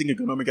creating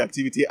economic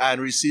activity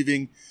and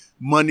receiving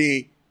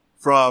money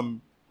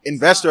from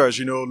investors,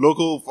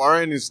 local,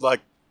 foreign. Is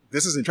like,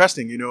 this is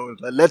interesting,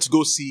 let's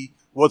go see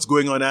what's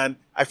going on. And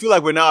I feel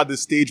like we're now at the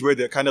stage where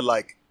they're kind of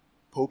like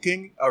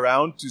poking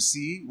around to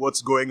see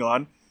what's going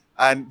on.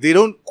 And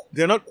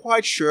they're not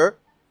quite sure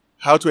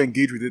how to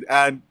engage with it.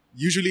 And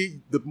usually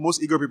the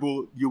most eager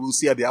people you will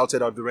see at the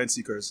outset are the rent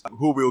seekers,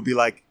 who will be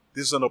like,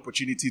 this is an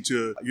opportunity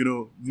to,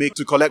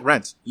 to collect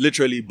rent,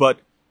 literally. But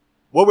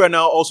what we're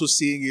now also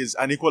seeing is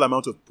an equal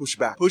amount of push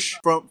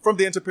from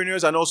the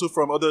entrepreneurs and also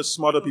from other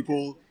smarter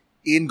people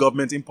in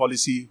government, in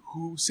policy,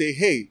 who say,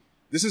 hey,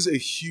 this is a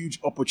huge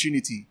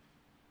opportunity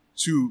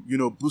to,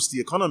 boost the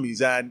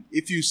economies. And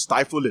if you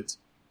stifle it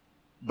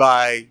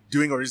by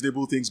doing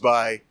unreasonable things,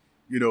 by,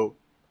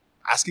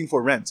 asking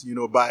for rent,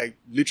 by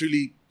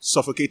literally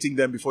suffocating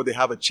them before they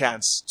have a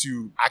chance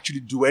to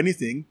actually do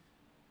anything,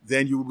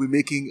 then you will be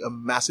making a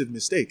massive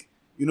mistake.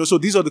 So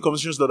these are the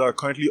conversations that are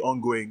currently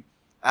ongoing.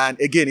 And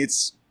again,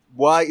 it's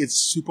why it's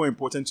super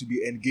important to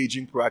be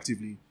engaging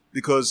proactively,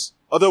 because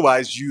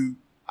otherwise you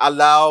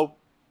allow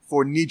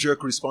for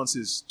knee-jerk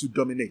responses to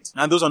dominate.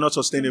 And those are not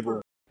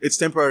sustainable. It's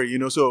temporary,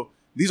 So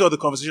these are the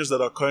conversations that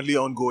are currently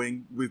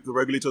ongoing with the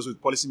regulators,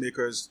 with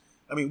policymakers.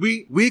 I mean,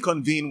 we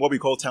convene what we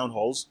call town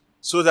halls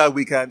so that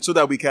we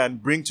can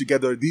bring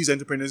together these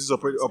enterprises,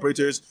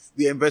 operators,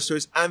 the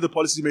investors, and the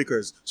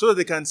policymakers, so that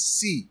they can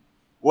see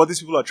what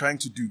these people are trying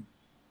to do.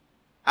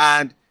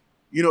 And,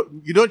 you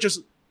don't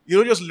just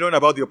learn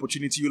about the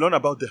opportunity, you learn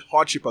about the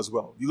hardship as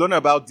well. You learn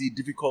about the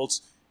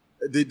difficulties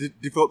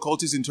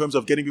in terms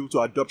of getting people to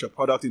adopt your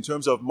product, in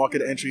terms of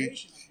market entry,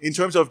 in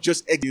terms of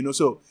just,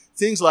 so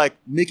things like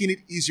making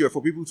it easier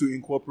for people to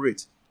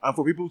incorporate and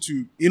for people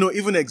to,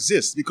 even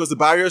exist, because the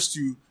barriers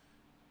to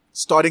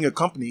starting a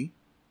company,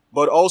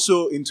 but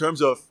also in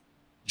terms of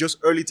just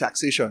early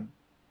taxation.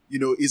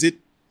 Is it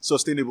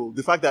sustainable?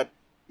 The fact that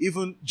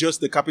even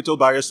just the capital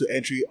barriers to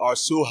entry are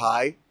so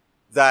high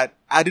that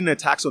adding a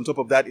tax on top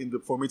of that in the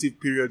formative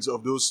periods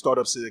of those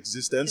startups'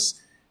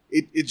 existence,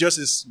 it just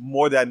is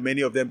more than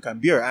many of them can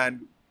bear.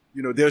 And,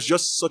 there's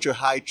just such a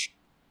high,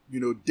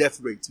 death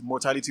rate,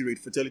 mortality rate,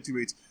 fertility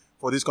rate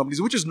for these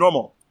companies, which is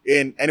normal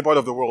in any part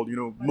of the world.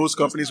 Most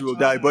companies will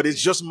die, but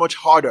it's just much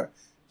harder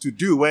to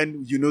do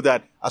when you know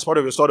that as part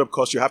of your startup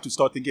cost, you have to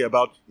start thinking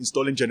about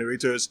installing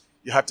generators.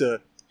 You have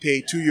to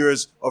pay 2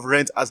 years of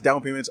rent as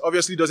down payments.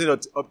 Obviously, this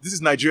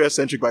is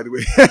Nigeria-centric, by the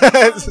way.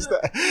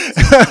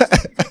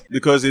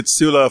 Because it's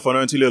still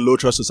fundamentally a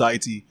low-trust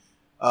society.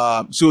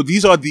 So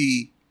these are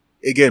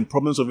again,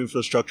 problems of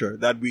infrastructure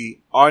that we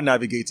are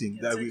navigating.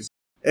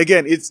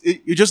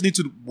 You just need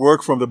to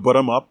work from the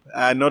bottom up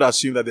and not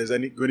assume that there's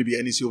going to be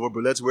any silver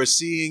bullets. We're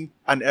seeing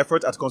an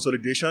effort at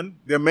consolidation.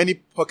 There are many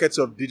pockets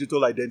of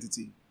digital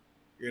identity,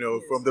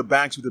 from the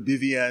banks with the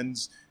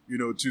BVNs,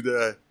 to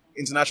the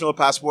international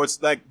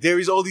passports. Like, there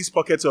is all these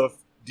pockets of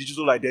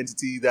digital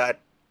identity that,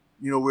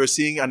 we're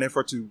seeing an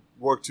effort to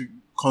work to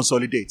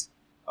consolidate.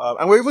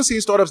 And we're even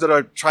seeing startups that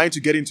are trying to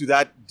get into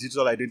that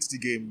digital identity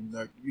game,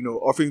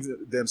 offering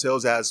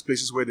themselves as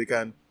places where they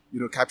can,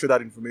 capture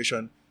that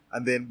information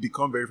and then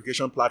become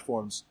verification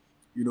platforms,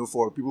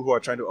 for people who are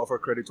trying to offer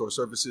credit or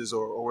services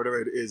or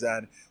whatever it is.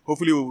 And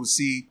hopefully we will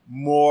see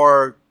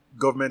more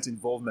government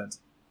involvement,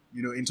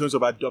 in terms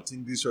of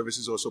adopting these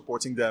services or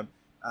supporting them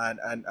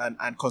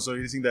and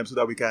consolidating them so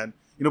that we can,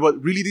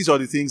 but really these are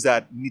the things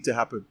that need to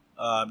happen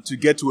to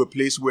get to a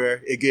place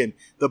where, again,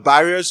 the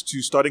barriers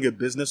to starting a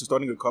business, to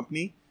starting a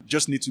company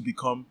just need to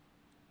become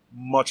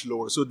much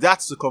lower. So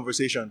that's the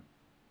conversation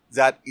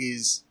that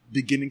is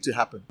beginning to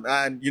happen.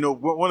 And,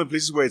 one of the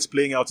places where it's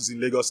playing out is in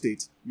Lagos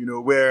State,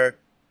 where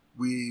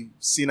we've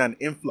seen an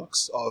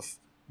influx of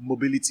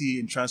mobility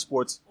and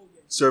transport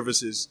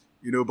services,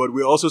 but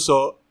we also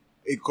saw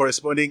a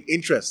corresponding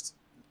interest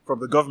from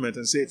the government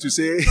and to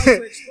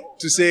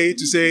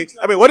say,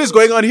 I mean, what is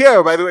going on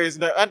here, by the way?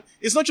 And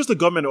it's not just the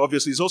government,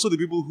 obviously. It's also the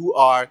people who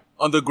are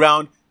on the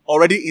ground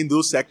already in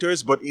those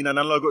sectors, but in an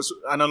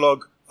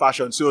analog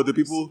fashion. So the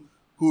people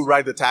who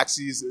drive the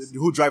taxis,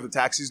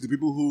 the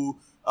people who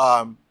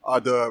are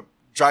the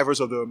drivers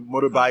of the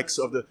motorbikes,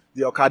 of the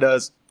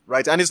Okadas,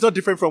 right? And it's not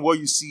different from what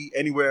you see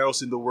anywhere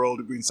else in the world,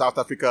 in South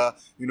Africa,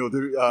 in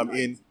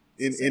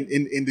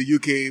the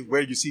UK,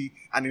 where you see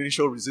an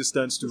initial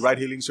resistance to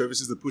ride-hailing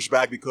services, the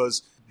pushback,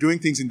 because doing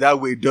things in that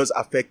way does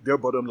affect their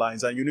bottom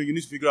lines. And, you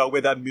need to figure out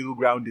where that middle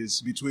ground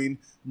is between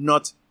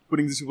not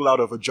putting these people out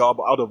of a job,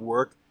 out of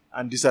work,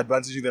 and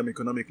disadvantaging them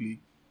economically,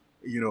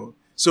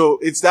 So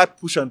it's that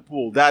push and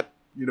pull, that,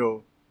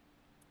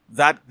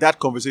 that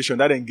conversation,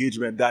 that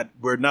engagement that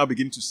we're now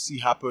beginning to see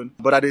happen,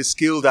 but at a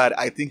scale that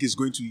I think is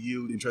going to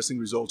yield interesting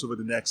results over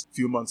the next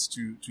few months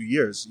to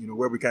years,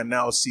 where we can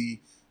now see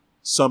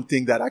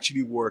something that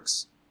actually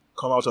works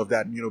come out of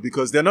that,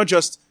 because they're not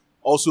just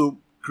also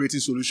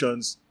creating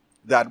solutions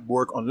that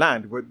work on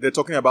land. They're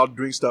talking about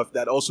doing stuff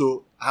that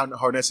also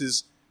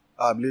harnesses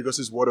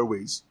Lagos's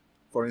waterways.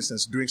 For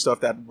instance, doing stuff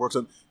that works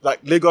on,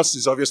 like, Lagos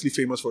is obviously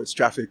famous for its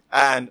traffic.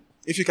 And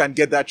if you can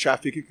get that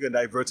traffic, you can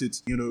divert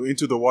it,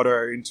 into the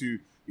water, into,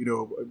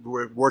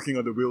 we're working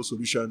on the real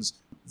solutions.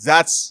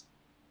 That's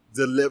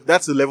the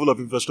level of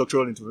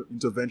infrastructural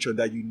intervention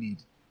that you need.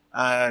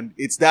 And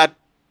it's that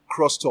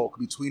crosstalk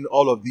between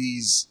all of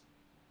these,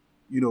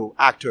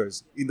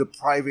 actors in the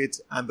private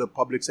and the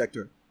public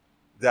sector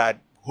that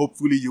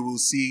hopefully you will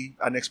see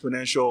an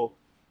exponential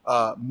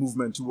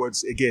movement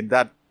towards, again,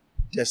 that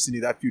destiny,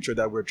 that future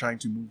that we're trying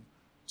to move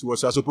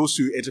towards, as opposed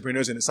to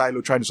entrepreneurs in a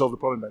silo trying to solve the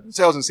problem by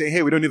themselves and saying,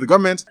 hey, we don't need the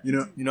government,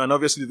 and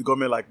obviously the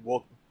government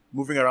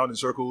moving around in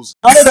circles.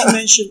 Now that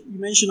you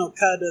mentioned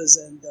Okadas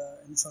and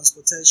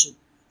transportation,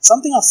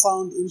 something I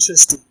found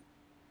interesting,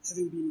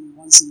 having been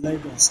once in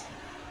Lagos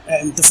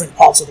and different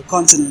parts of the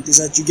continent, is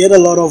that you get a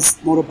lot of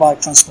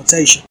motorbike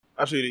transportation.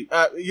 Absolutely.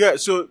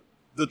 So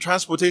the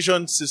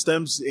transportation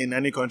systems in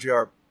any country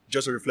are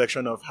just a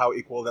reflection of how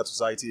equal that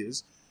society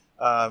is.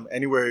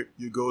 Anywhere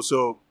you go.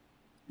 So,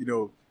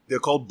 they're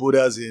called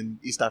bodas in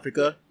East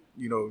Africa,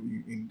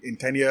 in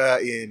Kenya,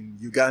 in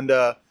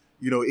Uganda,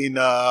 in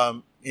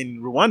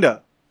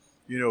Rwanda,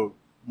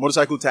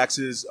 motorcycle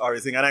taxes are a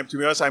thing. And to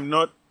be honest, I'm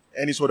not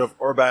any sort of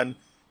urban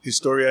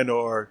historian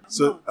or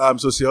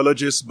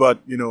sociologist, but,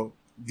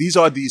 these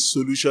are the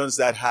solutions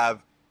that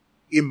have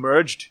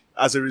emerged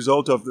as a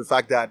result of the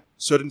fact that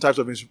certain types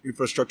of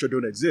infrastructure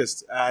don't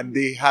exist, and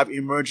they have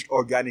emerged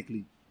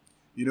organically.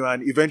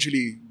 And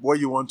eventually what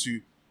you want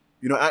to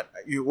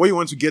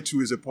get to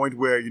is a point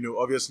where,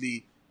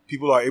 obviously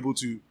people are able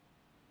to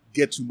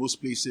get to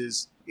most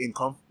places in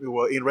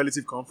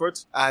relative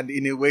comfort and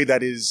in a way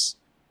that is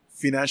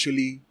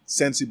financially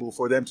sensible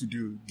for them to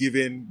do,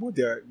 given what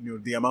their,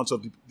 the amount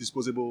of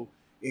disposable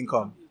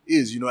income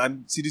is,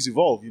 and cities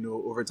evolve,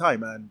 over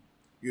time. And,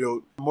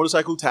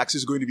 motorcycle tax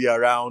is going to be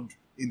around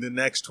in the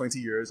next 20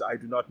 years. I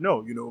do not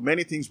know.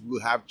 Many things will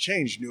have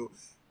changed.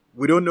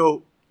 We don't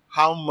know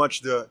how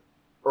much the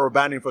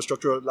urban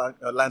infrastructure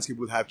landscape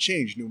will have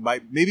changed.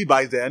 Maybe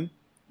by then,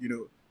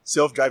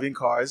 self-driving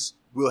cars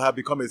will have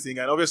become a thing.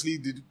 And obviously,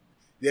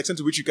 the extent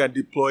to which you can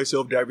deploy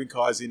self-driving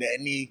cars in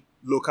any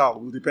locale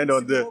will depend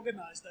on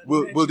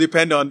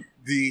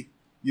the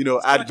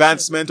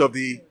advancement of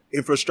the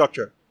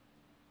infrastructure.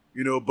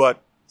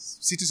 But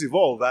cities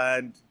evolve,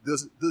 and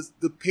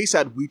the pace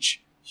at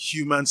which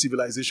human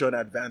civilization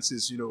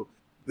advances,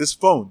 this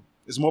phone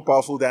is more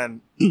powerful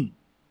than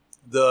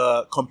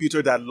the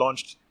computer that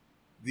launched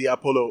the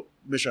Apollo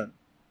mission,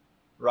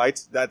 right?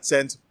 That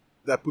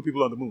put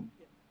people on the moon.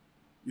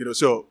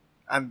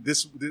 And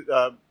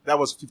that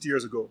was 50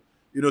 years ago.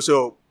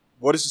 So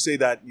what is to say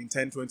that in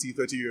 10, 20,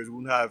 30 years we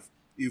won't have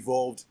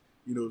evolved,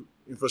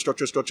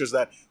 infrastructure structures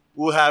that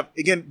will have,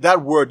 again,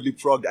 that word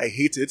leapfrogged, I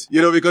hate it,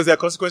 because there are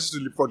consequences to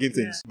leapfrogging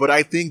things. Yeah. But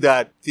I think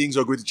that things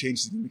are going to change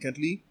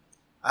significantly.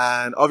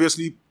 And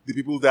obviously the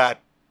people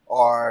that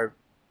are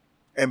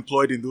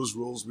employed in those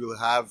roles will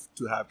have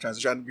to have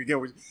transition. And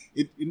again,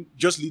 it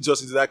just leads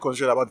us into that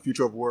conversation about the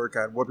future of work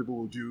and what people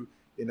will do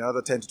in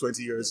another 10 to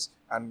 20 years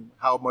and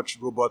how much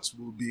robots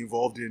will be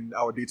involved in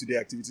our day-to-day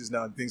activities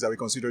now and things that we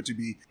consider to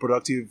be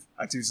productive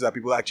activities that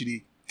people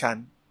actually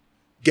can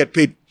get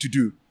paid to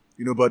do.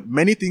 But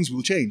many things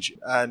will change.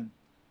 And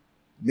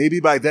maybe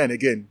by then,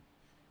 again,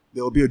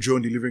 there will be a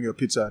drone delivering your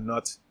pizza,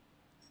 not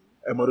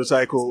a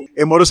motorcycle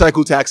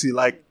taxi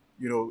like,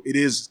 it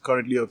is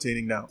currently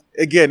obtaining now.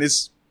 Again,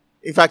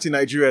 in fact, in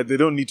Nigeria, they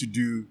don't need to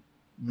do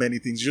many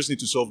things. You just need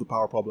to solve the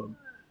power problem.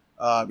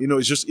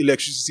 It's just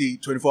electricity,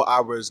 24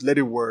 hours, let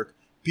it work.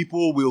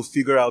 People will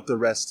figure out the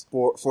rest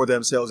for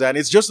themselves. And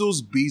it's just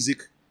those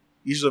basic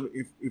issues of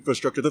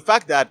infrastructure. The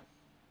fact that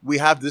we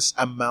have this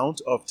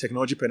amount of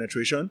technology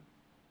penetration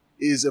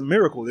is a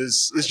miracle.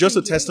 It's just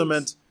a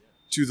testament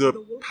to the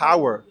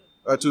power,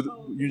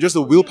 just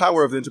the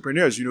willpower of the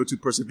entrepreneurs, to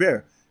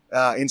persevere,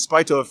 in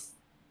spite of,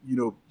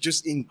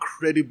 just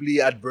incredibly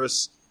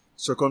adverse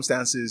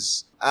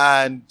circumstances.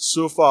 And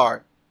so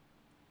far,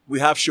 we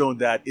have shown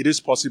that it is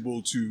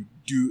possible to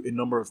do a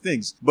number of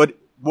things. But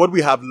what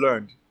we have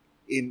learned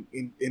in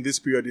this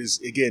period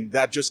is, again,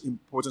 that just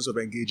importance of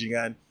engaging.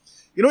 And,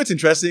 it's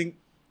interesting.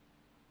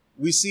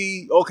 We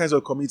see all kinds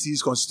of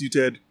committees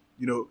constituted.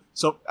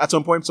 At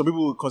some point, some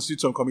people will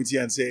constitute some committee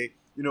and say,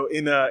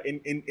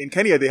 in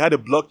Kenya, they had a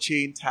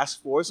blockchain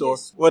task force, or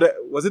what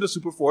was it, a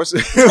super force?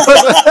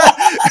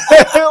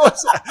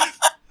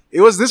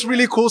 It was this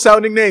really cool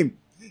sounding name.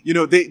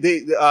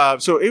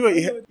 So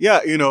anyway,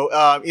 yeah,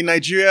 in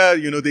Nigeria,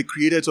 they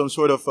created some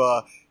sort of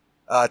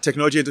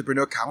technology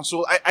entrepreneur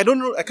council. I don't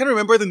know. I can't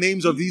remember the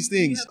names of these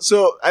things.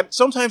 So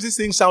sometimes these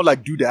things sound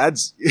like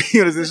doodads, this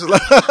is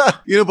like,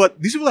 but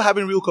these people are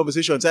having real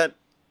conversations, and,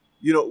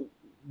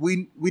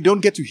 we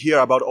don't get to hear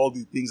about all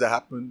the things that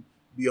happen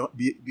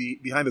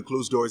behind the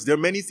closed doors. There are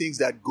many things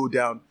that go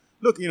down.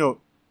 Look,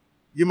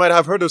 you might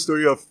have heard the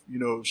story of,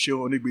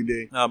 Shehu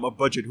Onigbinde, a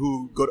budget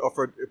who got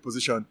offered a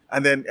position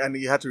and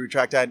he had to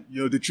retract. And,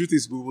 the truth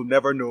is we will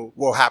never know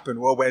what happened,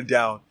 what went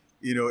down,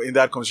 in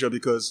that conversation,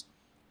 because,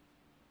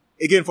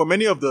 again, for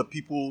many of the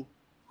people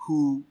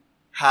who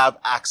have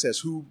access,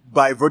 who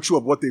by virtue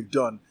of what they've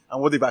done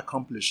and what they've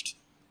accomplished,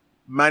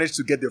 manage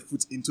to get their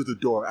foot into the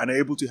door and are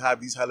able to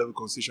have these high-level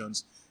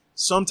conversations,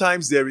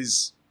 sometimes there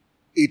is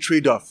a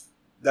trade-off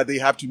that they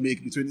have to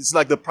make between, it's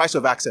like the price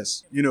of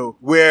access,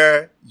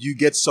 where you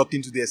get sucked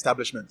into the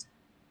establishment.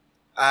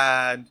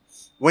 And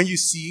when you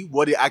see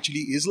what it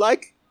actually is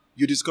like,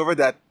 you discover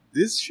that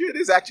this shit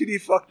is actually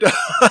fucked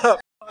up.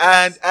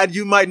 and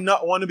you might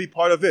not want to be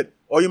part of it.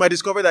 Or you might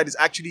discover that it's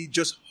actually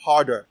just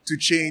harder to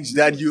change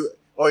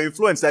or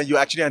influence than you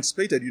actually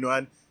anticipated,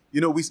 And,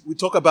 we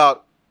talk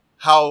about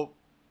how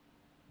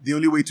the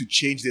only way to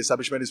change the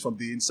establishment is from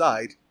the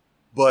inside,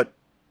 but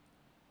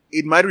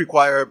it might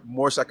require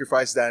more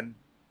sacrifice than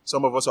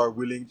some of us are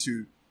willing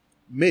to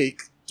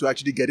make to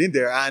actually get in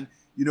there. And,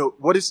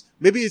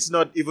 maybe it's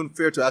not even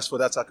fair to ask for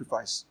that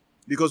sacrifice,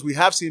 because we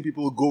have seen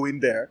people go in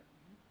there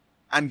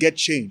and get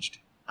changed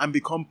and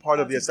become part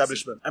of the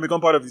establishment and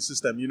become part of the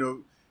system,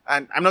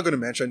 and I'm not going to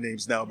mention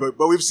names now, but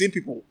we've seen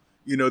people,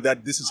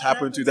 that this has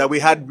happened to, that we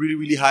had really,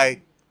 really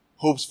high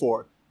hopes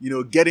for,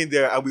 get in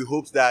there, and we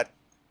hoped that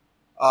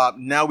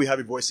now we have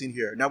a voice in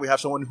here. Now we have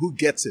someone who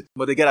gets it,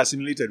 but they get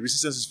assimilated.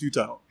 Resistance is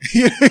futile.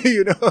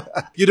 You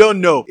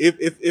don't know if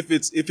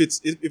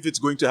it's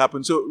going to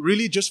happen. So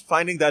really, just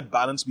finding that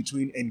balance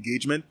between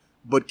engagement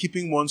but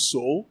keeping one's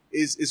soul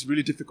is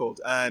really difficult.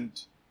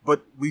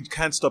 But we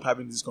can't stop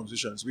having these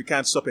conversations. We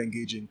can't stop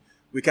engaging.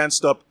 We can't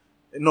stop,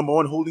 number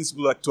one, holding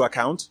people to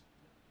account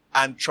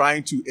and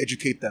trying to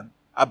educate them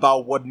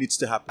about what needs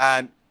to happen.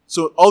 And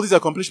so all these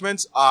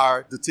accomplishments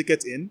are the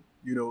ticket in.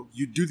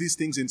 You do these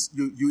things,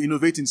 you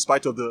innovate in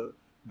spite of the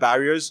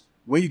barriers.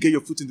 When you get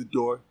your foot in the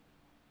door,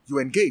 you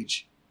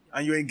engage.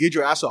 And you engage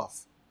your ass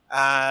off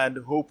and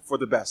hope for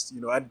the best,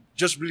 and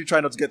just really try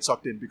not to get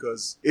sucked in,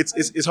 because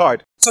it's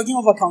hard. Talking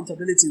of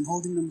accountability and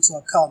holding them to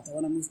account, I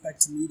want to move back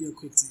to media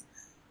quickly.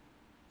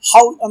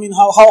 How's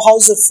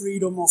the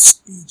freedom of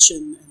speech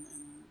and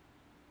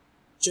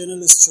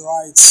journalists'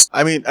 rights?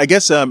 I mean, I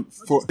guess for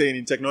saying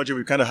in technology,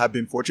 we kind of have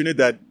been fortunate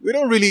that we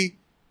don't really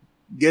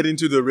get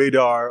into the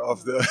radar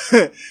of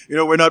the,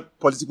 we're not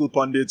political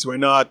pundits. We're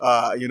not,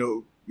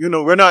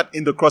 we're not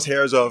in the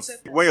crosshairs of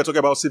when you're talking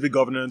about civic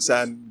governance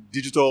and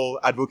digital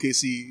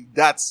advocacy.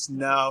 That's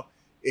now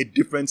a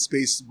different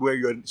space where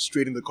you're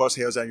straight in the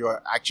crosshairs and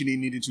you're actually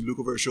needing to look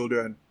over your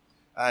shoulder,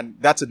 and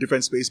that's a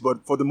different space.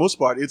 But for the most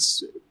part,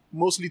 it's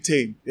mostly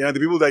tame. The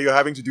people that you're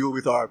having to deal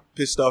with are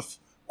pissed off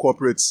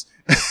corporates,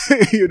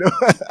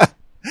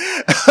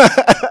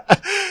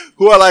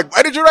 who are like,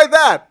 why did you write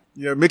that?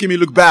 Making me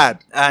look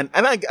bad. And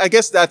I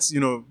guess that's,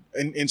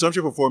 in some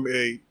shape or form,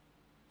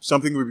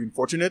 something we've been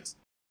fortunate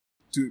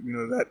to,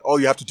 that all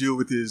you have to deal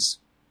with is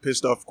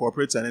pissed off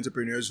corporates and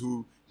entrepreneurs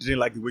who didn't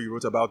like the way you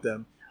wrote about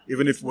them.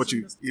 Even if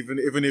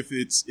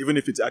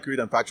it's accurate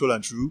and factual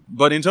and true.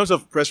 But in terms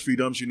of press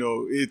freedoms,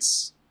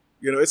 it's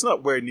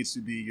not where it needs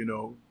to be,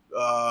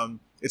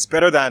 it's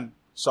better than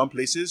some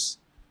places,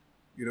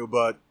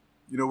 but,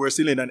 we're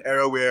still in an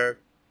era where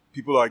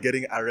people are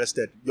getting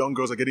arrested. Young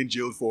girls are getting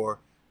jailed for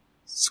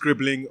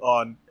scribbling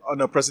on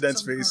a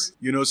president's face,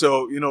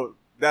 so,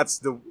 that's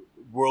the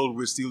world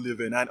we still live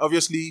in. And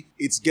obviously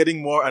it's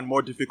getting more and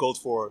more difficult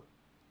for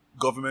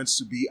governments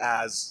to be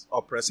as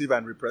oppressive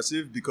and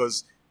repressive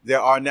because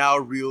there are now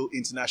real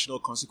international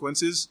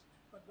consequences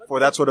for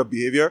that sort of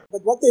behavior.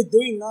 But what they're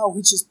doing now,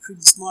 which is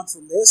pretty smart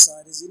from their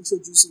side, is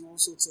introducing all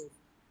sorts of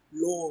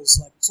laws,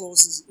 like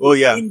clauses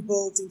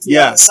inbuilt into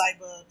the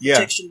cyber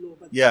protection law.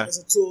 But there's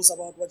a clause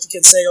about what you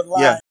can say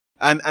online. Yeah.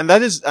 And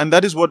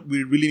that is what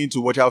we really need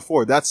to watch out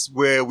for. That's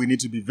where we need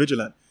to be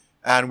vigilant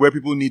and where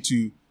people need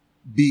to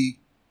be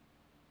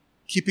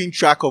keeping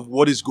track of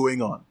what is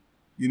going on.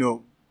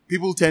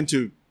 People tend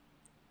to,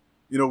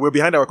 we're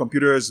behind our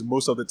computers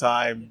most of the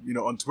time,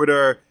 on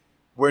Twitter.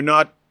 We're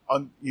not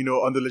on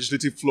the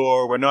legislative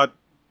floor. We're not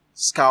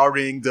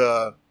scouring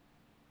the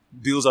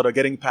bills that are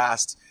getting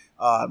passed,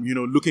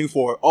 looking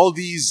for all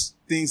these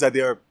things that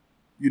they're,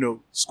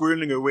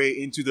 squirreling away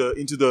into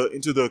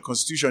the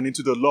Constitution,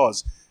 into the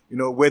laws,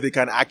 where they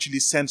can actually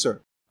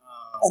censor.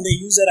 And they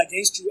use that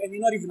against you, and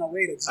you're not even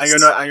aware it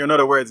exists. And you're not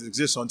aware it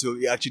exists until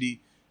it actually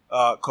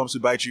comes to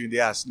bite you in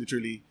the ass,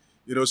 literally.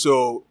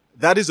 So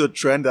that is a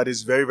trend that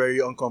is very, very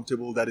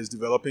uncomfortable that is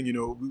developing.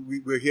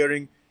 We're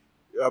hearing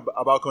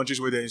about countries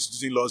where they're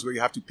instituting laws where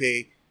you have to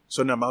pay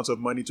certain amounts of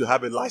money to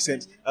have a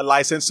license to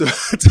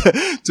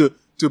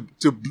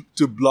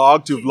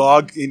blog, to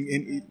vlog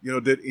in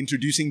they're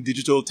introducing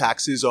digital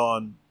taxes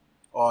on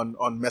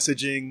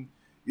messaging,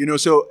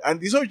 so,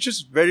 and these are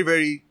just very,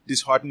 very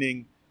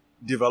disheartening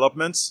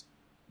developments.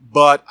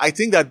 But I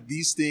think that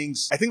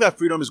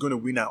freedom is going to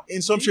win out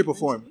in some shape or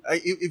form,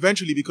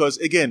 eventually, because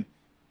again,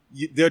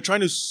 they're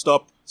trying to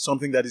stop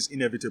something that is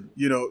inevitable.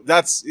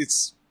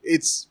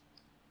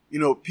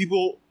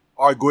 People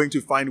are going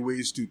to find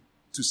ways to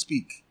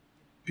speak.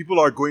 People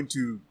are going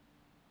to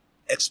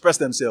express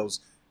themselves.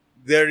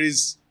 There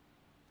is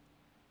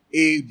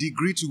a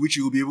degree to which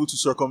you will be able to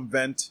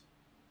circumvent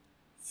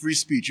free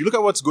speech. You look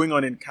at what's going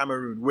on in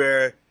Cameroon,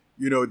 where,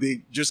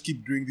 they just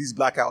keep doing these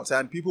blackouts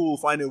and people will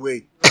find a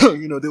way,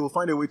 they will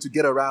find a way to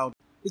get around.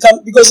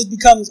 Because it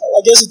becomes,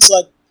 I guess it's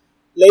like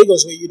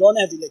Lagos where you don't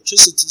have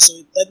electricity, so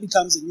that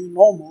becomes a new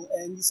normal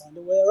and you find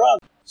a way around.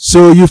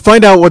 So you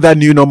find out what that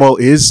new normal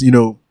is.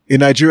 In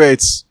Nigeria,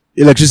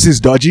 electricity is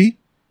dodgy,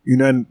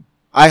 and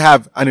I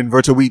have an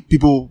inverter.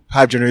 People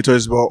have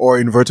generators or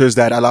inverters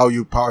that allow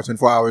you power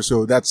 24 hours.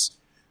 So that's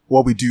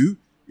what we do,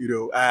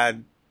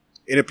 and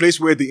in a place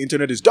where the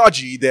internet is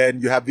dodgy,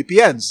 then you have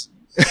VPNs.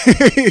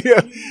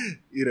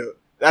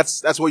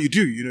 That's what you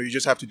do. You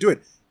just have to do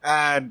it.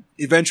 And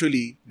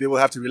eventually they will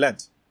have to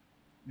relent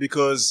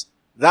because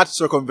that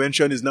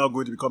circumvention is now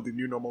going to become the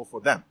new normal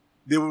for them.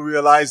 They will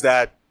realize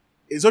that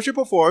in such a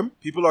form,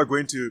 people are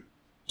going to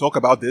talk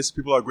about this.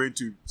 People are going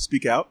to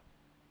speak out.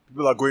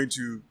 People are going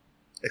to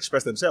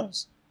express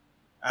themselves.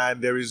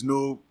 And there's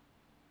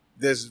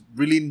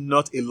really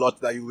not a lot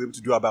that you'll be able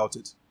to do about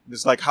it.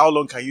 It's like, how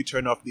long can you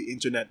turn off the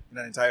internet in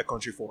an entire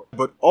country for?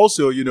 But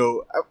also,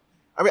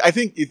 I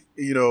think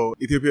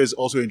Ethiopia is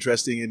also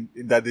interesting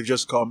in that they've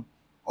just come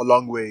a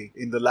long way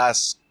in the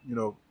last,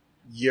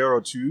 year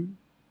or two,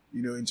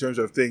 in terms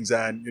of things.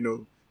 And,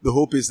 the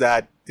hope is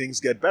that things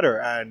get better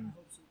and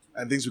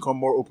things become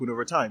more open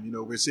over time.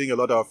 We're seeing a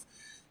lot of,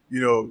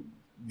 the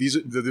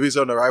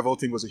visa on arrival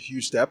thing was a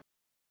huge step,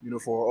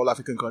 for all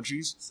African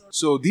countries.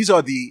 So these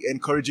are the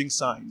encouraging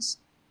signs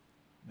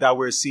that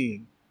we're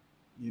seeing,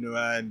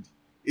 and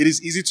it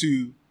is easy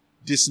to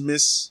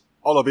dismiss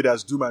all of it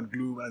as doom and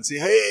gloom and say,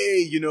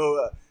 hey,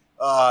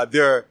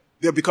 they're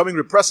becoming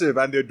repressive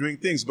and they're doing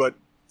things. But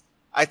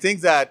I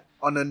think that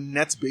on a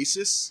net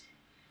basis,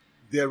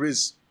 there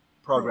is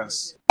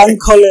progress. I'm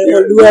Kole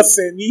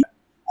Oluwafemi.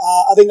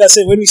 I think I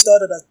said when we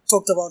started, I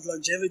talked about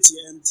longevity,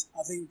 and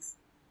I think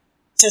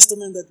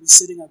testament that we're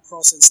sitting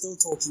across and still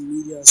talking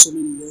media so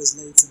many years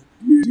later.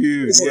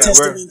 Dude, it's a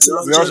testament to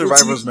longevity. We are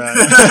survivors, man.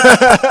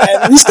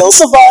 And we're still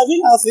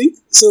surviving, I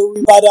think.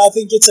 But I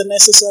think it's a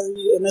necessary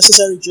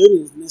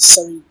journey, a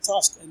necessary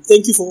task. And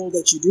thank you for all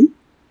that you do.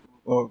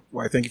 Well,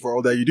 why, thank you for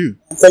all that you do.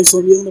 And thanks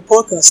for being on the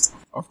podcast.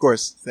 Of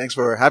course. Thanks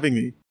for having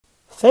me.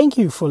 Thank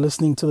you for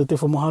listening to the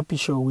Tefo Mohapi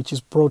Show, which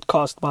is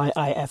broadcast by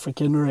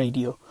iAfrican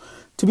Radio.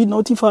 To be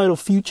notified of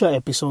future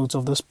episodes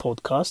of this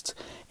podcast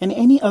and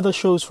any other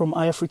shows from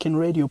iAfrican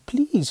Radio,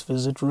 please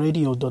visit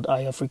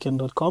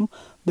radio.iafrican.com.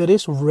 That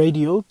is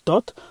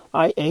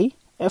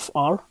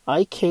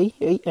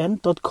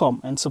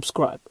radio.iafrican.com and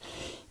subscribe.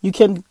 You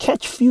can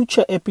catch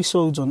future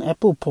episodes on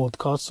Apple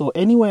Podcasts or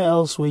anywhere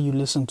else where you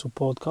listen to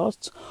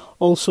podcasts.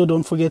 Also,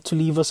 don't forget to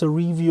leave us a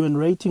review and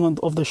rating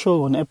of the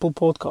show on Apple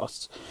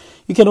Podcasts.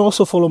 You can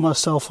also follow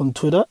myself on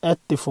Twitter at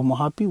Tefo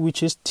Mohapi,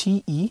 which is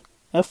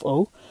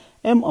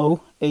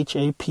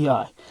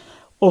TEFOMOHAPI.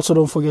 Also,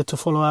 don't forget to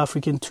follow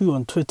African2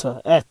 on Twitter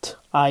at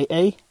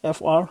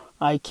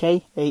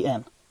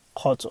IAFRIKAN.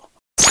 Khotso.